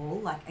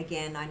eyeball,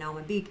 again, I know I'm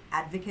a big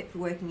advocate for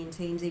working in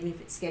teams, even if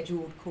it's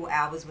scheduled core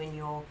hours when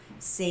you're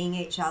seeing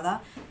each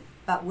other.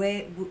 But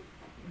where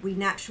we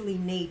naturally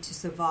need to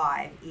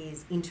survive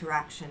is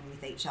interaction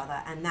with each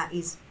other. And that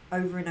is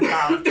over and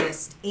above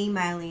just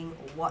emailing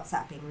or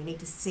WhatsApping. We need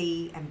to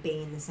see and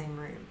be in the same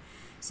room.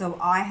 So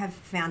I have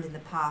found in the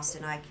past,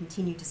 and I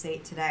continue to see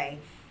it today,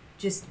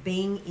 just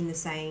being in the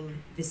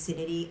same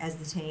vicinity as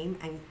the team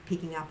and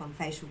picking up on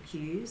facial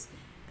cues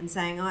and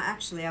saying, oh,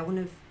 actually, I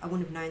wouldn't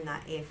have known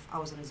that if I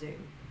was on a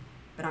Zoom.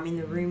 But I'm in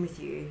the room with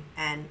you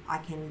and I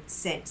can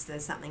sense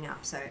there's something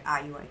up. So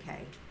are you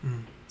okay?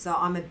 So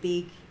I'm a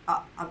big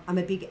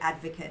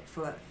advocate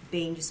for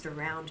being just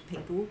around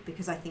people,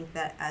 because I think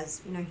that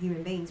as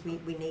human beings,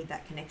 we need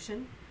that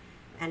connection,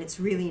 and it's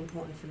really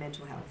important for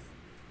mental health.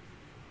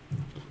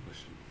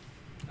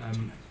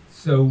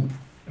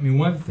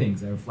 One of the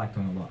things I reflect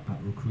on a lot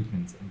about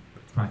recruitment and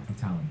attracting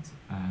talent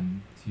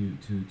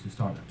to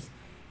startups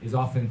is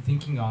often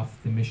thinking of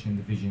the mission and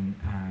the vision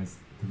as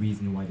the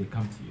reason why they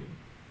come to you,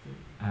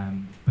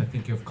 but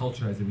thinking of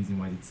culture as the reason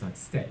why they decide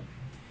to stay.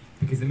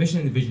 Because the mission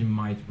and the vision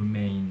might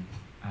remain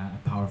a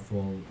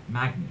powerful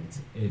magnet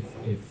if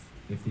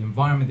the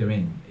environment they're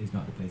in is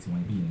not the place they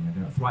want to be in, and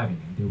they're not thriving,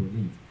 and they will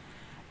leave.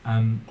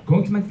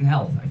 Going to mental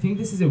health, I think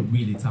this is a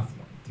really tough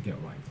one to get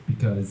right,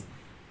 because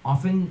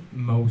often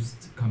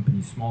most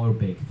companies, small or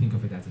big, think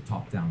of it as a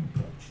top-down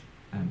approach,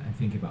 and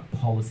think about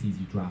policies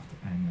you draft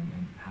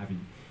and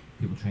having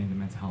people trained in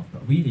mental health.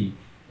 But really,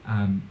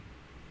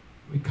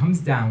 it comes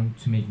down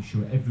to making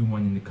sure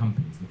everyone in the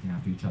company is looking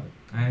after each other.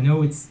 And I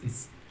know it's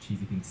a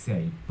cheesy thing to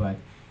say, but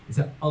it's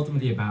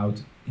ultimately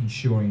about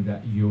ensuring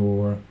that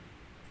your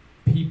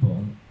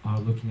people are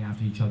looking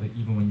after each other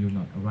even when you're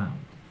not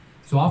around.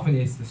 So often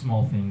it's the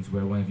small things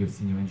where one of your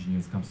senior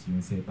engineers comes to you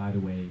and say, by the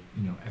way,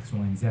 X, Y,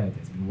 and Z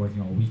has been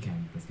working all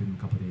weekend, let's give them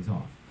a couple of days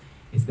off.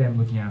 It's them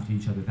looking after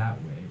each other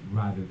that way,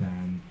 rather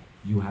than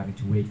you having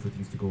to wait for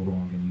things to go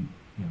wrong and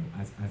you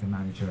as a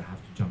manager have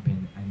to jump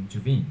in and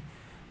intervene.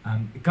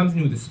 It comes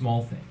in with the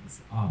small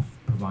things of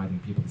providing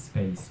people the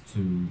space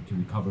to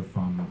recover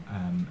from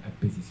a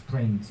busy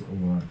sprint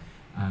or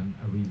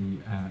a really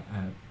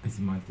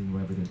busy month in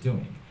whatever they're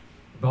doing,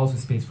 but also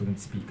space for them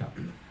to speak up.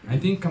 And I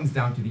think it comes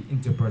down to the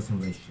interpersonal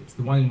relationships,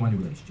 the one-on-one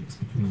relationships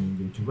between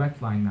your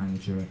direct line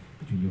manager,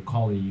 between your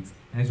colleagues,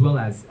 and as well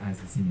as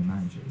the senior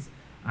managers.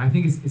 And I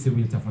think it's a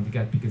really tough one to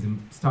get, because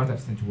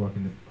startups tend to work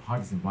in the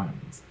hardest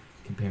environments.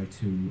 compared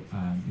to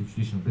the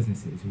traditional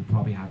businesses who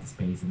probably have the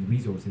space and the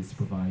resources to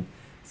provide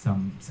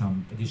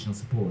some additional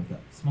support that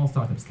small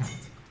startups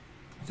can't.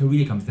 So it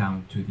really comes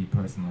down to the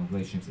personal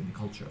relationships and the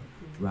culture,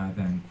 rather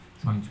than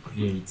trying to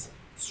create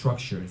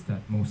structures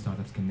that most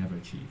startups can never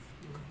achieve.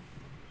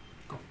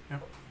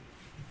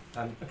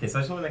 Okay, so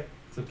I just want to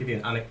sort of give you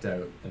an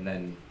anecdote and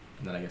then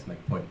I guess make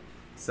a point.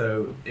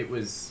 So it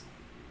was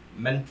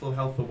Mental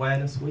Health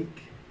Awareness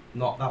Week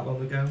not that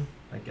long ago,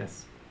 I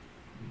guess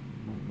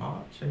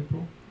March,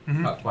 April?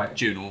 Mhm. Not quite.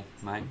 June or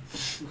May.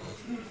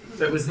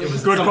 So it was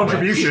Good somewhere,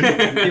 contribution.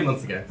 a few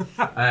months ago.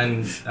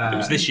 And It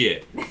was this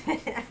year.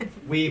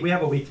 we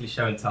have a weekly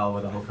show and tell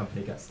where the whole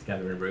company gets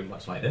together in a room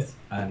much like this,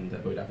 and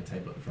we'd have a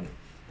table at the front.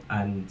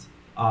 And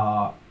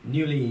our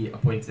newly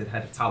appointed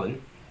head of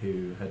talent,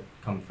 who had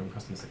come from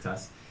customer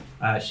success,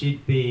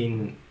 she'd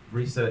been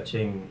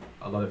researching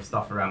a lot of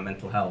stuff around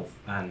mental health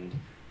and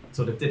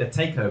sort of did a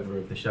takeover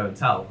of the show and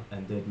tell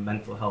and did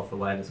Mental Health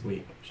Awareness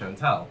Week show and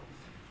tell.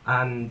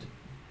 And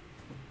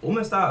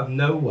almost out of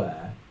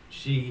nowhere,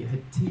 she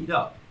had teed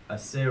up a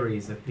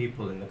series of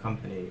people in the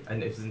company,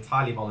 and it was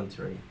entirely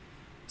voluntary,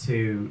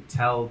 to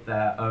tell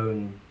their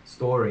own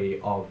story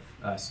of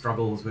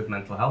struggles with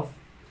mental health.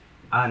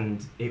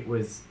 And it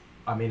was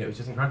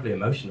just incredibly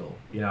emotional.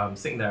 You know, I'm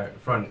sitting there at the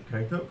front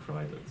going, don't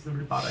cry, that's a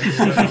really bad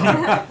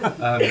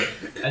idea.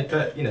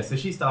 But, so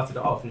she started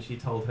it off and she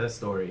told her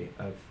story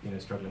of,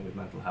 struggling with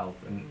mental health,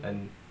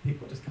 and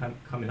people just kind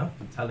of coming up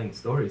and telling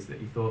stories that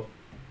you thought,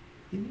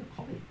 in your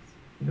colleagues,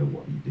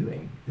 what are you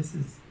doing?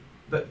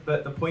 But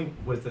the point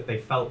was that they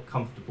felt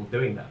comfortable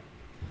doing that.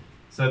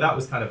 So that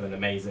was kind of an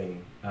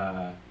amazing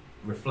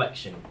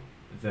reflection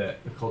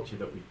that the culture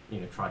that we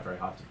tried very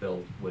hard to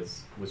build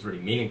was really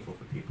meaningful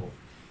for people.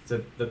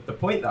 So the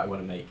point that I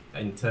want to make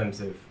in terms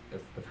of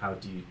how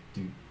do you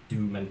do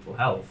mental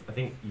health, I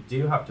think you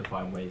do have to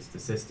find ways to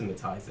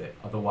systematize it.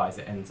 Otherwise,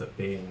 it ends up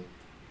being,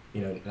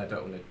 and I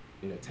don't want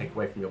to take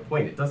away from your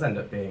point. It does end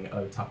up being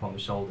tap on the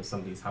shoulder,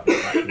 somebody's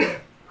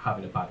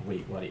having a bad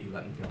week. Why don't you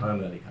let them go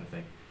home early, kind of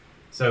thing.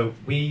 So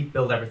we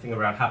build everything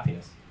around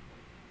happiness,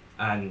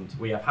 and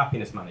we have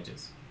happiness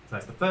managers. So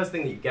that's the first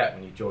thing that you get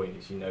when you join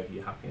is you know who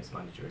your happiness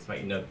manager is.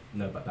 Like, you know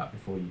about that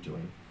before you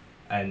join,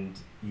 and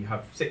you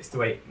have 6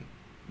 to 8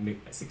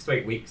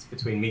 weeks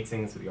between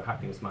meetings with your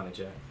happiness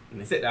manager, and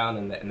they sit down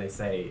and they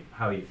say,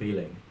 how are you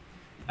feeling?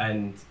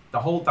 And the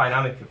whole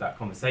dynamic of that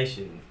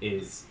conversation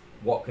is,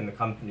 what can the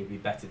company be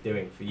better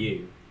doing for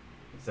you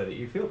so that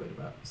you feel good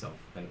about yourself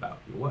and about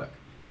your work?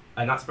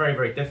 And that's very,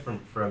 very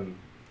different from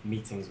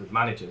meetings with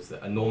managers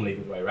that are normally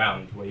the way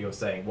around, where you're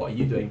saying, what are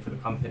you doing for the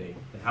company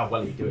and how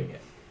well are you doing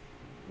it?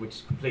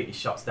 Which completely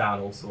shuts down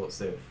all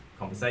sorts of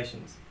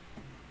conversations.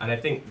 And I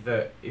think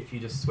that if you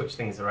just switch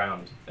things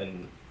around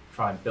and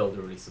try and build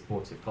a really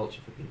supportive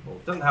culture for people,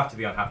 it doesn't have to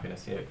be on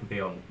happiness, it can be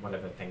on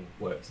whatever thing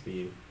works for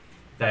you,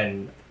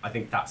 then I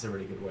think that's a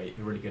really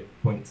good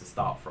point to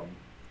start from.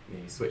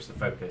 You switch the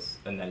focus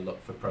and then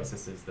look for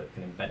processes that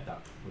can embed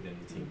that within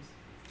the teams.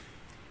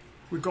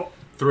 We've got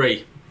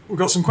 3. We've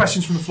got some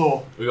questions from the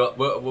floor.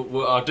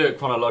 I'll do it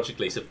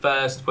chronologically. So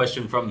first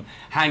question from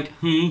Hank.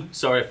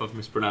 Sorry if I've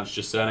mispronounced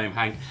your surname,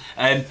 Hank.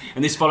 And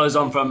this follows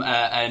on from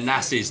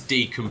Nas's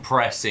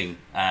decompressing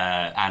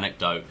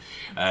anecdote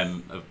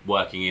of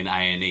working in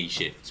A&E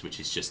shifts, which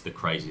is just the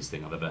craziest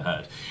thing I've ever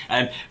heard.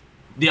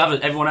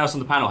 Everyone else on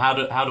the panel,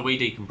 how do we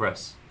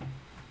decompress?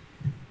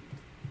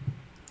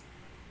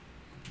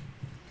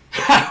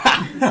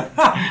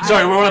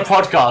 Sorry, we're on a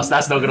podcast.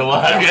 That's not going to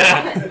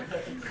work.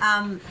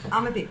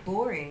 I'm a bit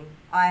boring.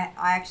 I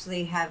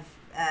actually have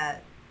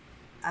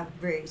a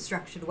very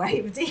structured way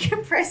of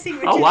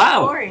decompressing, which is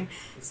boring.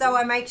 So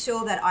I make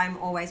sure that I'm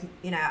always,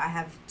 I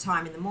have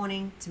time in the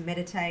morning to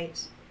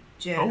meditate,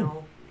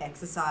 journal,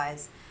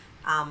 exercise,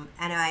 and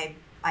I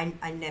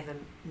never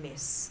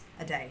miss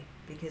a day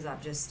because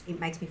it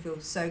makes me feel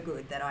so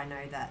good that I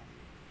know that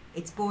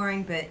it's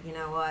boring, but you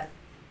know what?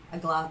 A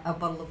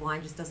bottle of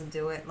wine just doesn't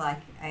do it like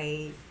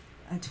a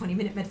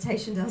 20-minute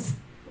meditation does.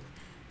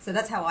 So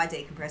that's how I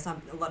decompress.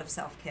 I'm a lot of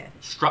self-care.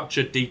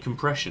 Structured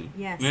decompression.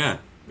 Yes. Yeah.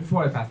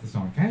 Before I pass this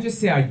on, can I just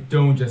say I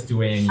don't just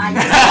do A&E?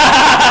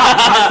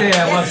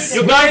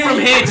 You're going from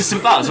here to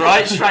St. Buzz,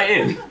 right? Straight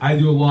in. I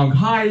do long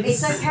hikes.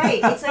 It's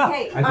okay.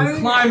 I do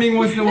climbing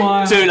once in a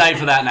while. Too late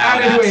for that now.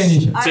 I do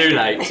A&E.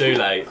 Too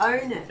late.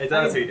 Own it. It's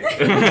absolutely.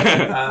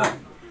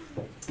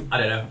 I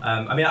don't know.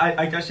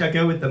 I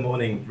go with the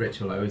morning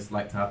ritual. I always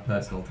like to have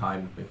personal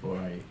time before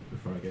I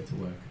go to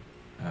work.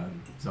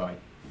 So I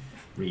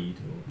read,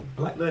 or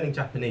I like learning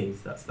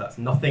Japanese. That's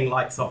nothing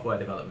like software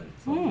development.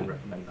 So I can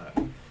recommend that.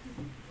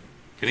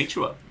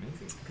 Konnichiwa.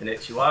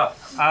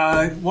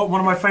 One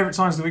of my favourite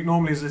times of the week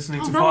normally is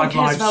listening to no one Five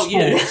Live cares about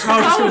Sports. you. No, I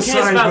was No one just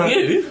cares going to say, about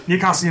but you.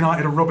 Newcastle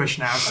United are rubbish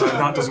now, so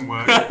that doesn't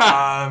work. But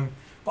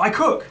I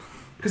cook,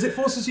 because it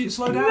forces you to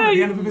slow down at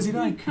the end of a busy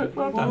day.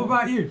 What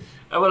about you?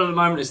 Well, at the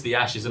moment it's the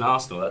Ashes and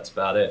Arsenal. That's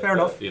about it. Fair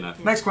enough. But,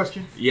 Next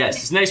question.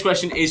 Yes, this next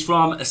question is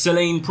from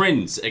Celine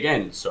Prince.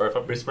 Again, sorry if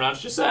I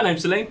mispronounced your surname,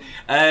 Celine.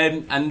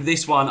 And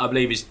this one, I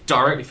believe, is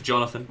directly for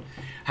Jonathan.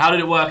 How did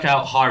it work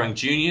out hiring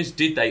juniors?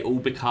 Did they all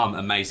become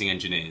amazing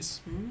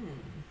engineers?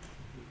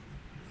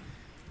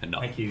 And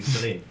Thank you,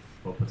 Celine,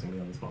 for putting me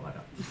on the spot like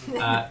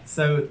that.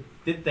 So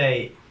did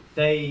they,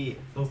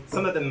 well,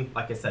 some of them,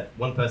 like I said,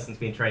 one person's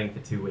been training for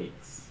 2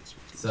 weeks.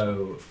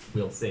 So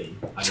we'll see.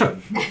 I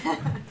mean,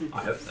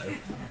 I hope so.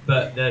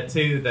 But the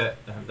two that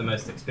have the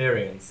most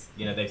experience,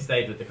 they've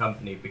stayed with the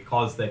company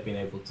because they've been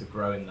able to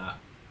grow in that.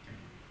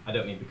 I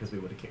don't mean because we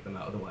would have kicked them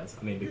out otherwise.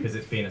 I mean because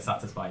it's been a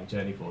satisfying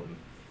journey for them.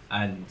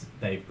 And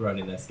they've grown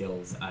in their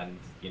skills, and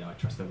I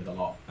trust them with a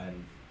lot,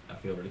 and I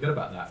feel really good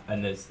about that.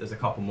 And there's a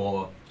couple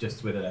more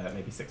just with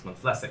maybe 6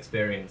 months less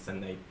experience,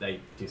 and they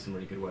do some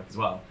really good work as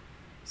well.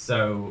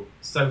 So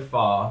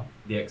far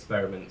the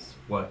experiment's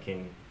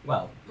working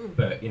well,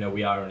 but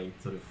we are only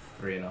sort of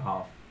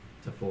 3.5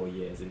 to 4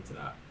 years into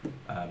that.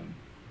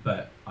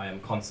 But I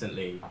am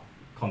constantly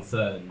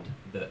concerned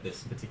that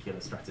this particular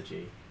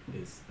strategy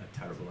is a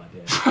terrible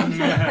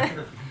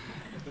idea.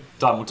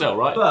 Time will tell,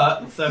 right?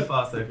 But so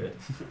far so good.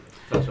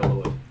 Touch all the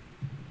wood.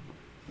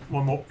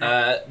 One more.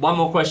 One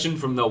more question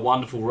from the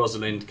wonderful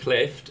Rosalind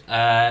Clift.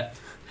 I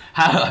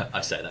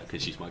say that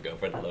because she's my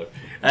girlfriend. Hello.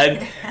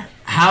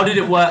 How did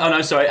it work? Oh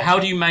no, sorry. How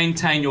do you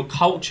maintain your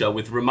culture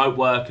with remote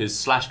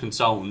workers /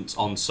 consultants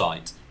on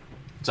site?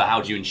 So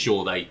how do you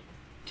ensure they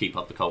keep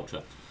up the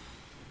culture?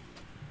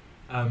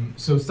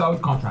 So start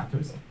with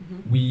contractors.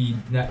 We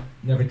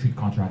never treat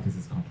contractors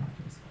as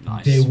contractors.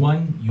 Nice. Day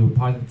one, you're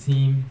part of the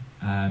team.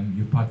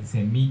 You're part of the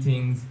same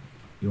meetings.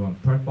 You're on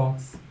Perk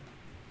Box.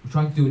 We're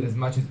trying to do it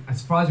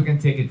as far as we can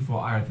take it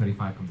before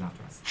IR35 comes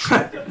after us.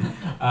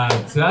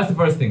 So that's the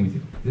first thing we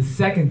do. The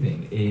second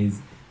thing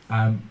is,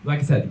 like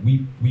I said,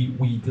 we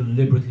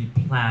deliberately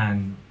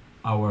plan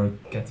our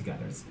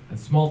get-togethers.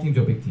 Small teams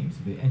or big teams.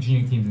 So the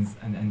engineering teams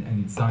and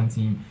the design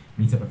team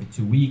meets up every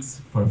 2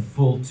 weeks for a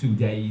full 2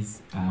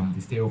 days.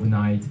 They stay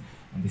overnight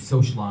and they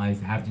socialize,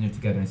 they have dinner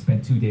together and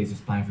spend 2 days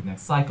just planning for the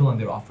next cycle, and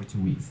they're off for 2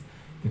 weeks.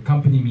 The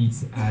company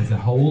meets as a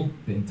whole,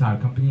 the entire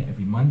company,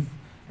 every month,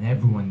 and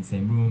everyone in the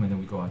same room, and then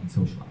we go out and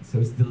socialize. So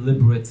it's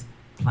deliberate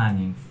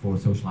planning for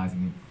socializing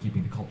and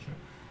keeping the culture.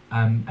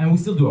 And we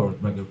still do our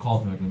regular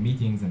calls and regular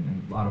meetings,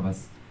 and a lot of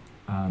us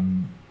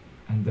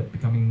end up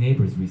becoming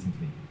neighbors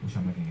recently, which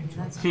I'm not going to get into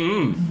right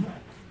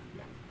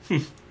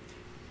now.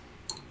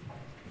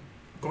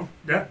 Go on.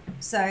 Yeah.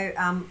 So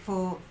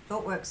for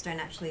ThoughtWorks don't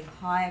actually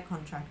hire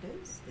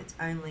contractors. It's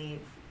only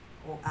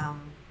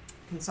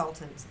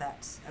consultants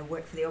that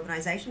work for the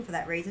organisation for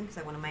that reason, because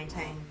they want to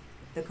maintain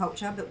the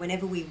culture. But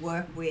whenever we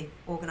work with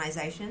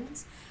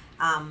organisations,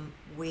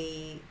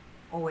 we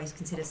always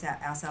consider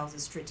ourselves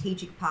as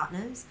strategic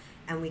partners,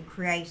 and we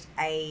create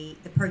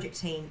the project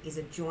team is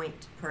a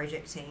joint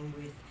project team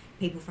with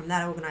people from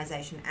that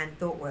organisation and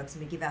ThoughtWorks,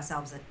 and we give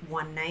ourselves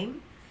one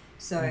name.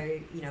 So,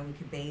 we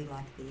could be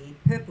like the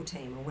purple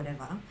team or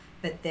whatever,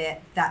 but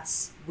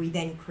we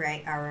then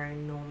create our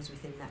own norms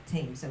within that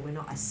team. So we're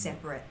not a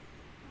separate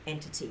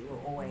entity.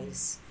 We're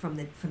always, from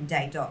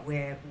day dot,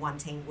 we're one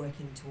team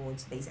working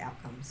towards these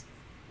outcomes.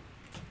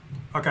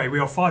 Okay, we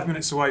are 5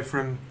 minutes away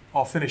from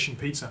our finishing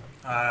pizza,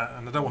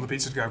 and I don't want the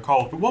pizza to go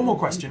cold. But one more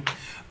question.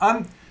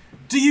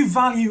 Do you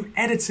value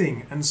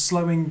editing and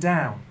slowing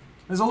down?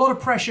 There's a lot of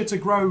pressure to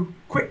grow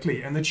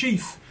quickly, and the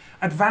chief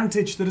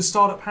advantage that a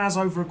startup has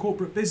over a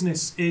corporate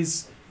business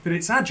is that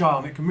it's agile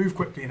and it can move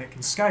quickly and it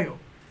can scale.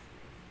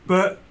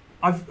 But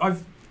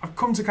I've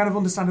come to kind of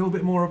understand a little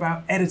bit more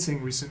about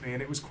editing recently,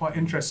 and it was quite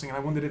interesting, and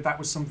I wondered if that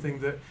was something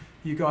that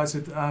you guys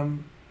had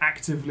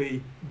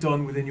actively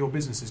done within your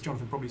businesses.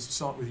 Jonathan, probably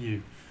start with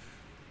you.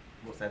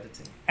 What's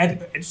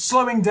editing?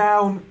 Slowing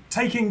down,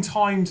 taking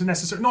time to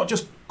necessarily, not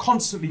just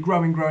constantly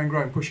growing,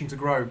 pushing to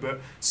grow, but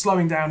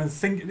slowing down and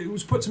think. It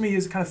was put to me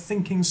as kind of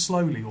thinking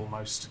slowly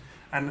almost,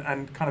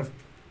 and kind of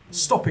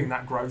stopping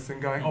that growth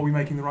and going, are we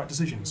making the right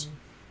decisions?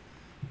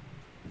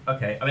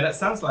 Okay, I mean, that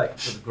sounds like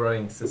sort of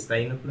growing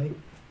sustainably,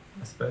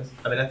 I suppose.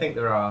 I mean, I think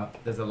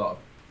there's a lot of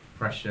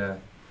pressure.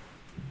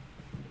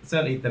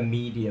 Certainly the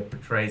media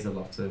portrays a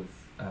lot of,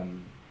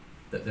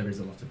 that there is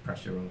a lot of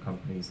pressure on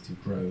companies to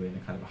grow in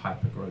a kind of a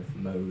hyper-growth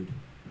mode.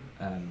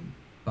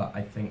 But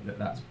I think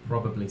that's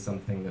probably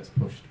something that's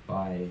pushed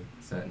by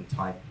a certain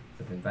type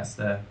of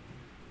investor,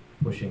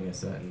 pushing a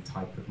certain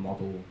type of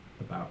model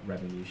about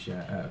revenue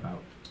share,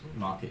 about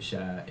market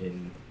share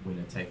in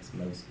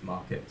winner-takes-most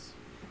markets.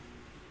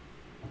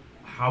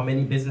 How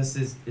many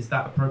businesses is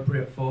that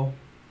appropriate for?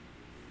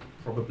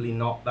 Probably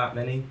not that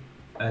many.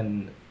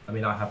 And I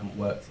mean, I haven't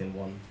worked in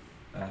one.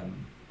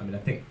 I mean, I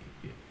think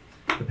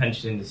the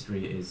pension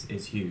industry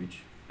is huge,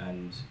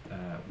 and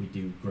we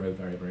do grow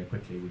very, very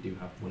quickly. We do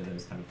have one of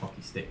those kind of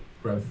hockey stick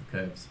growth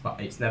curves,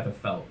 but it's never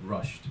felt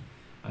rushed.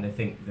 And I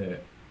think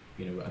that,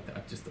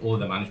 just all of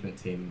the management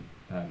team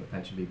at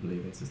PensionBee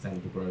believe in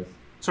sustainable growth.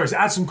 Sorry, to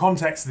add some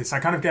context to this, I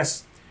kind of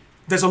guess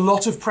there's a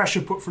lot of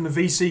pressure put from the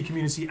VC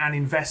community and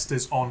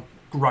investors on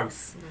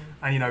growth.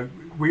 And,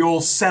 we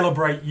all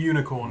celebrate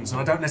unicorns,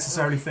 and I don't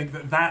necessarily think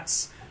that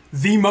that's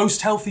the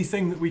most healthy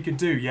thing that we could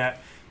do,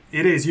 yet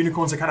It is.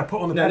 Unicorns are kind of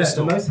put on the The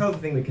pedestal. most healthy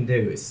thing we can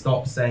do is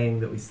stop saying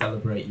that we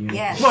celebrate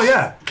unicorns. Yeah. Well,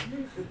 yeah.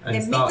 They're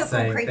And start mythical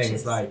saying creatures.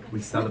 things like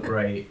we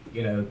celebrate,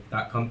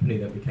 that company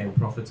that became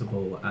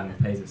profitable and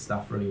pays its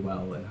staff really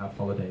well and have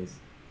holidays.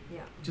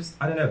 Yeah. Just,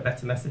 I don't know,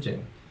 better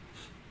messaging.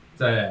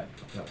 So yeah,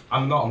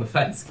 I'm not on the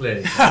fence,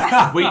 clearly.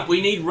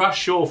 We need Russ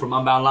Shaw from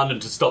Unbound London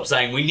to stop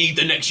saying we need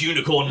the next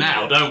unicorn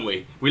now, don't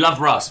we? We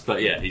love Russ,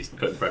 but yeah, he's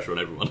putting pressure on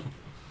everyone.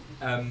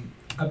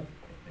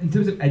 In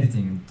terms of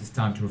editing and just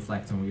time to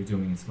reflect on what you're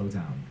doing and slow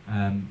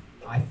down,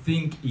 I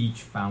think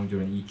each founder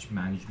and each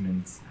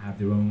management have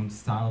their own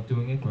style of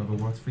doing it, whatever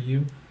works for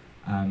you.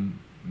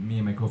 Me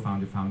and my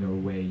co-founder found our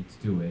way to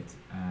do it.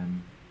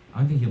 I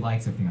don't think he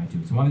likes everything I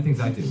do. So one of the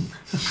things I do is...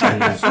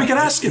 We can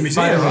ask him. He's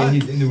By here, the way, right?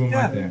 he's in the room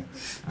Yeah. right there.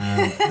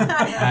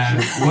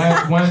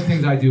 One of the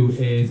things I do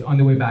is on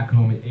the way back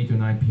home at 8 or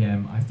 9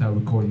 p.m. I start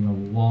recording a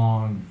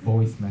long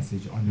voice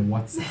message on the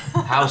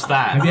WhatsApp. How's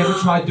that? Have you ever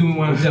tried doing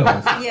one of those?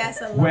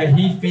 Yes, I love Where it.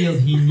 he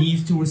feels he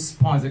needs to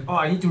respond. It's like, oh,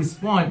 I need to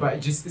respond, but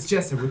it's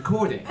just a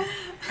recording.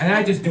 And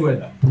I just do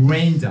a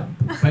brain dump.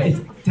 But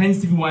it tends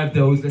to be one of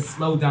those that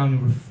slow down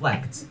and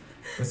reflect.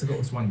 That's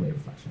one way of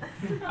reflection.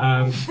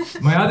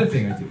 My other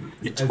thing I do...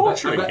 You're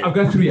torturing him. I've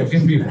got three of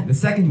them. The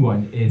second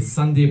one is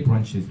Sunday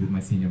brunches with my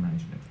senior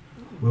management,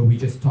 where we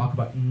just talk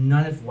about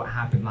none of what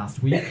happened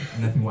last week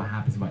and nothing what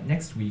happens about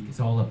next week. It's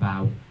all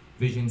about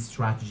vision,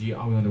 strategy.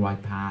 Are we on the right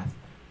path?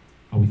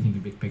 Are we thinking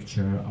big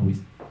picture? Are we,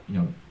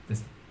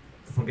 just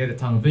forget the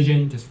tunnel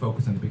vision, just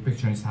focus on the big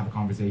picture and just have a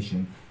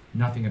conversation.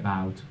 Nothing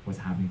about what's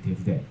happening day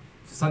to day.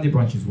 So Sunday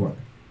brunches work.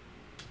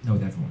 Not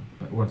with everyone,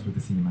 but it works with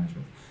the senior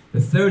management. The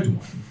third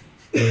one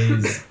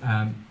is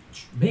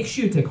make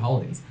sure you take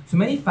holidays. So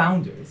many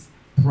founders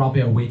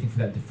probably are waiting for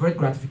that deferred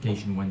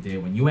gratification one day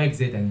when you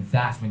exit, and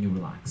that's when you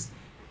relax.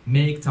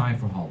 Make time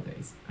for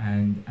holidays.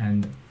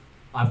 And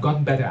I've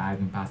gotten better at it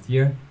in the past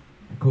year.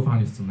 My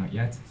co-founder is still not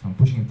yet, so I'm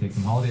pushing him to take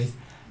some holidays.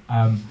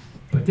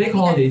 But take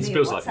holidays. It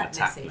feels like an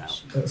attack now.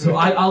 So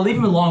I'll leave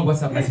him a long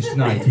WhatsApp message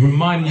tonight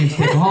reminding him to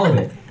take a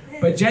holiday.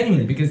 But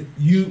genuinely, because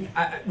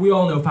we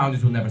all know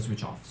founders will never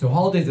switch off. So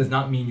holidays does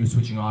not mean you're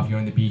switching off, you're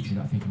on the beach, you're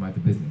not thinking about the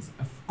business.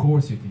 Of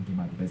course you're thinking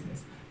about the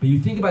business. But you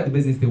think about the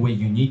business the way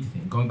you need to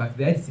think. Going back to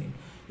the editing,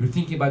 you're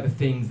thinking about the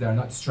things that are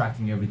not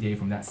distracting you every day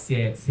from that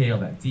sale,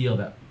 that deal,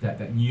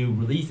 that new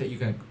release that you're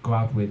going to go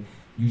out with.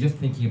 You're just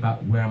thinking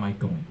about, where am I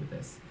going with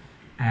this?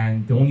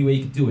 And the only way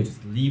you can do it is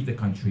just leave the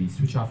country,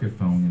 switch off your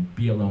phone, and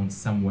be alone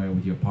somewhere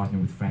with your partner,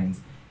 with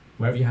friends.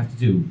 Whatever you have to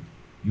do,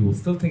 you will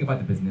still think about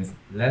the business,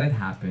 let it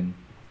happen,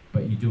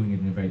 but you're doing it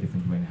in a very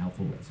different way, in a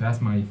helpful way. So that's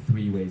my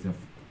 3 ways of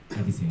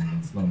editing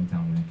and slowing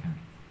down when I can.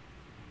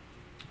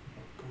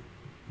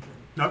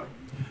 No.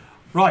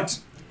 Right.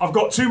 I've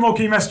got 2 more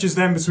key messages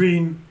then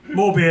between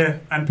more beer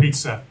and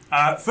pizza.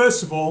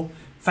 First of all,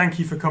 thank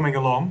you for coming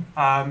along.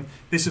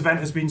 This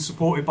event has been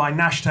supported by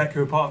Nashtec,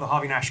 who are part of the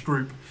Harvey Nash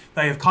Group.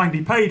 They have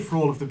kindly paid for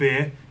all of the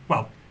beer.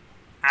 Well,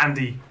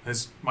 Andy,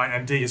 my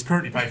MD, has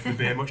currently paid for the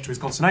beer, much to his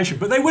consternation.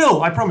 But they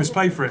will, I promise,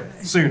 pay for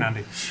it soon,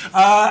 Andy.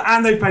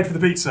 And they've paid for the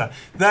pizza.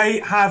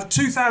 They have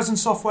 2,000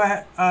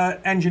 software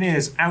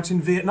engineers out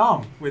in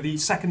Vietnam. We're the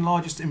second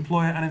largest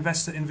employer and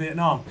investor in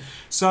Vietnam.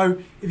 So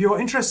if you're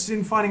interested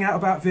in finding out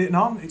about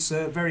Vietnam, it's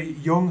a very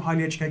young,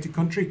 highly educated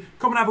country.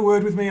 Come and have a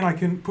word with me and I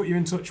can put you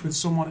in touch with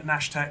someone at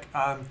Nashtec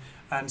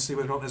and see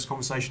whether or not there's a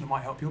conversation that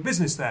might help your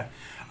business there.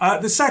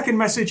 The second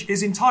message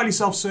is entirely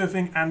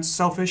self-serving and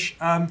selfish.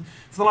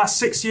 For the last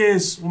 6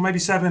 years, or maybe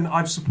 7,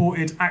 I've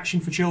supported Action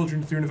for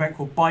Children through an event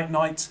called Bite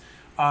Night.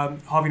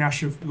 Harvey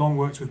Nash have long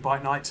worked with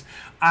Bite Night.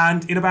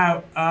 And in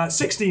about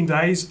 16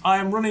 days, I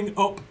am running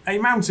up a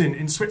mountain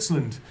in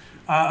Switzerland.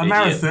 A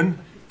marathon,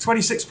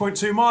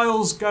 26.2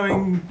 miles,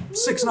 going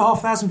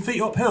 6,500 feet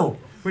uphill,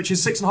 which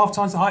is 6.5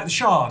 times the height of the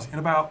Shard in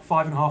about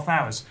 5.5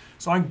 hours.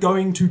 So I'm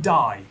going to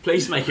die.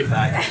 Please make it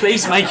back.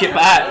 Please make it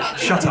back.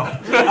 Shut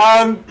up.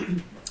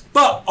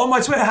 But on my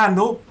Twitter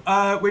handle,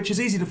 which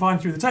is easy to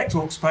find through the Tech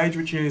Talks page,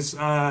 which is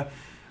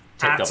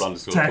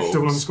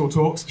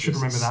 @Tech_Talks, should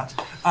remember that.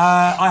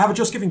 I have a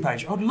Just Giving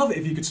page. I would love it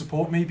if you could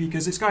support me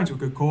because it's going to a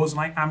good cause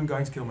and I am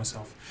going to kill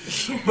myself.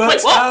 But,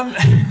 Wait, what?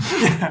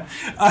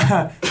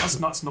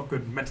 that's not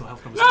good mental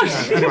health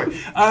conversation. Anyway,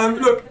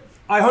 look,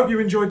 I hope you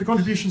enjoyed the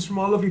contributions from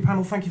our lovely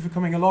panel. Thank you for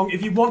coming along.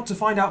 If you want to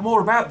find out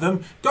more about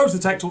them, go to the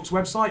Tech Talks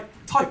website,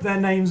 type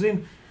their names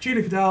in,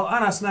 Julie Fidel,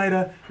 Anas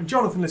Nader, and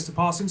Jonathan Lister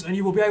Parsons, and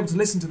you will be able to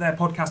listen to their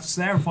podcasts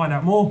there and find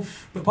out more.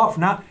 But apart from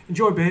that,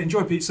 enjoy beer,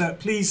 enjoy pizza.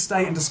 Please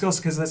stay and discuss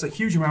because there's a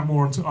huge amount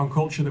more on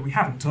culture that we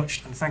haven't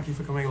touched, and thank you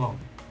for coming along.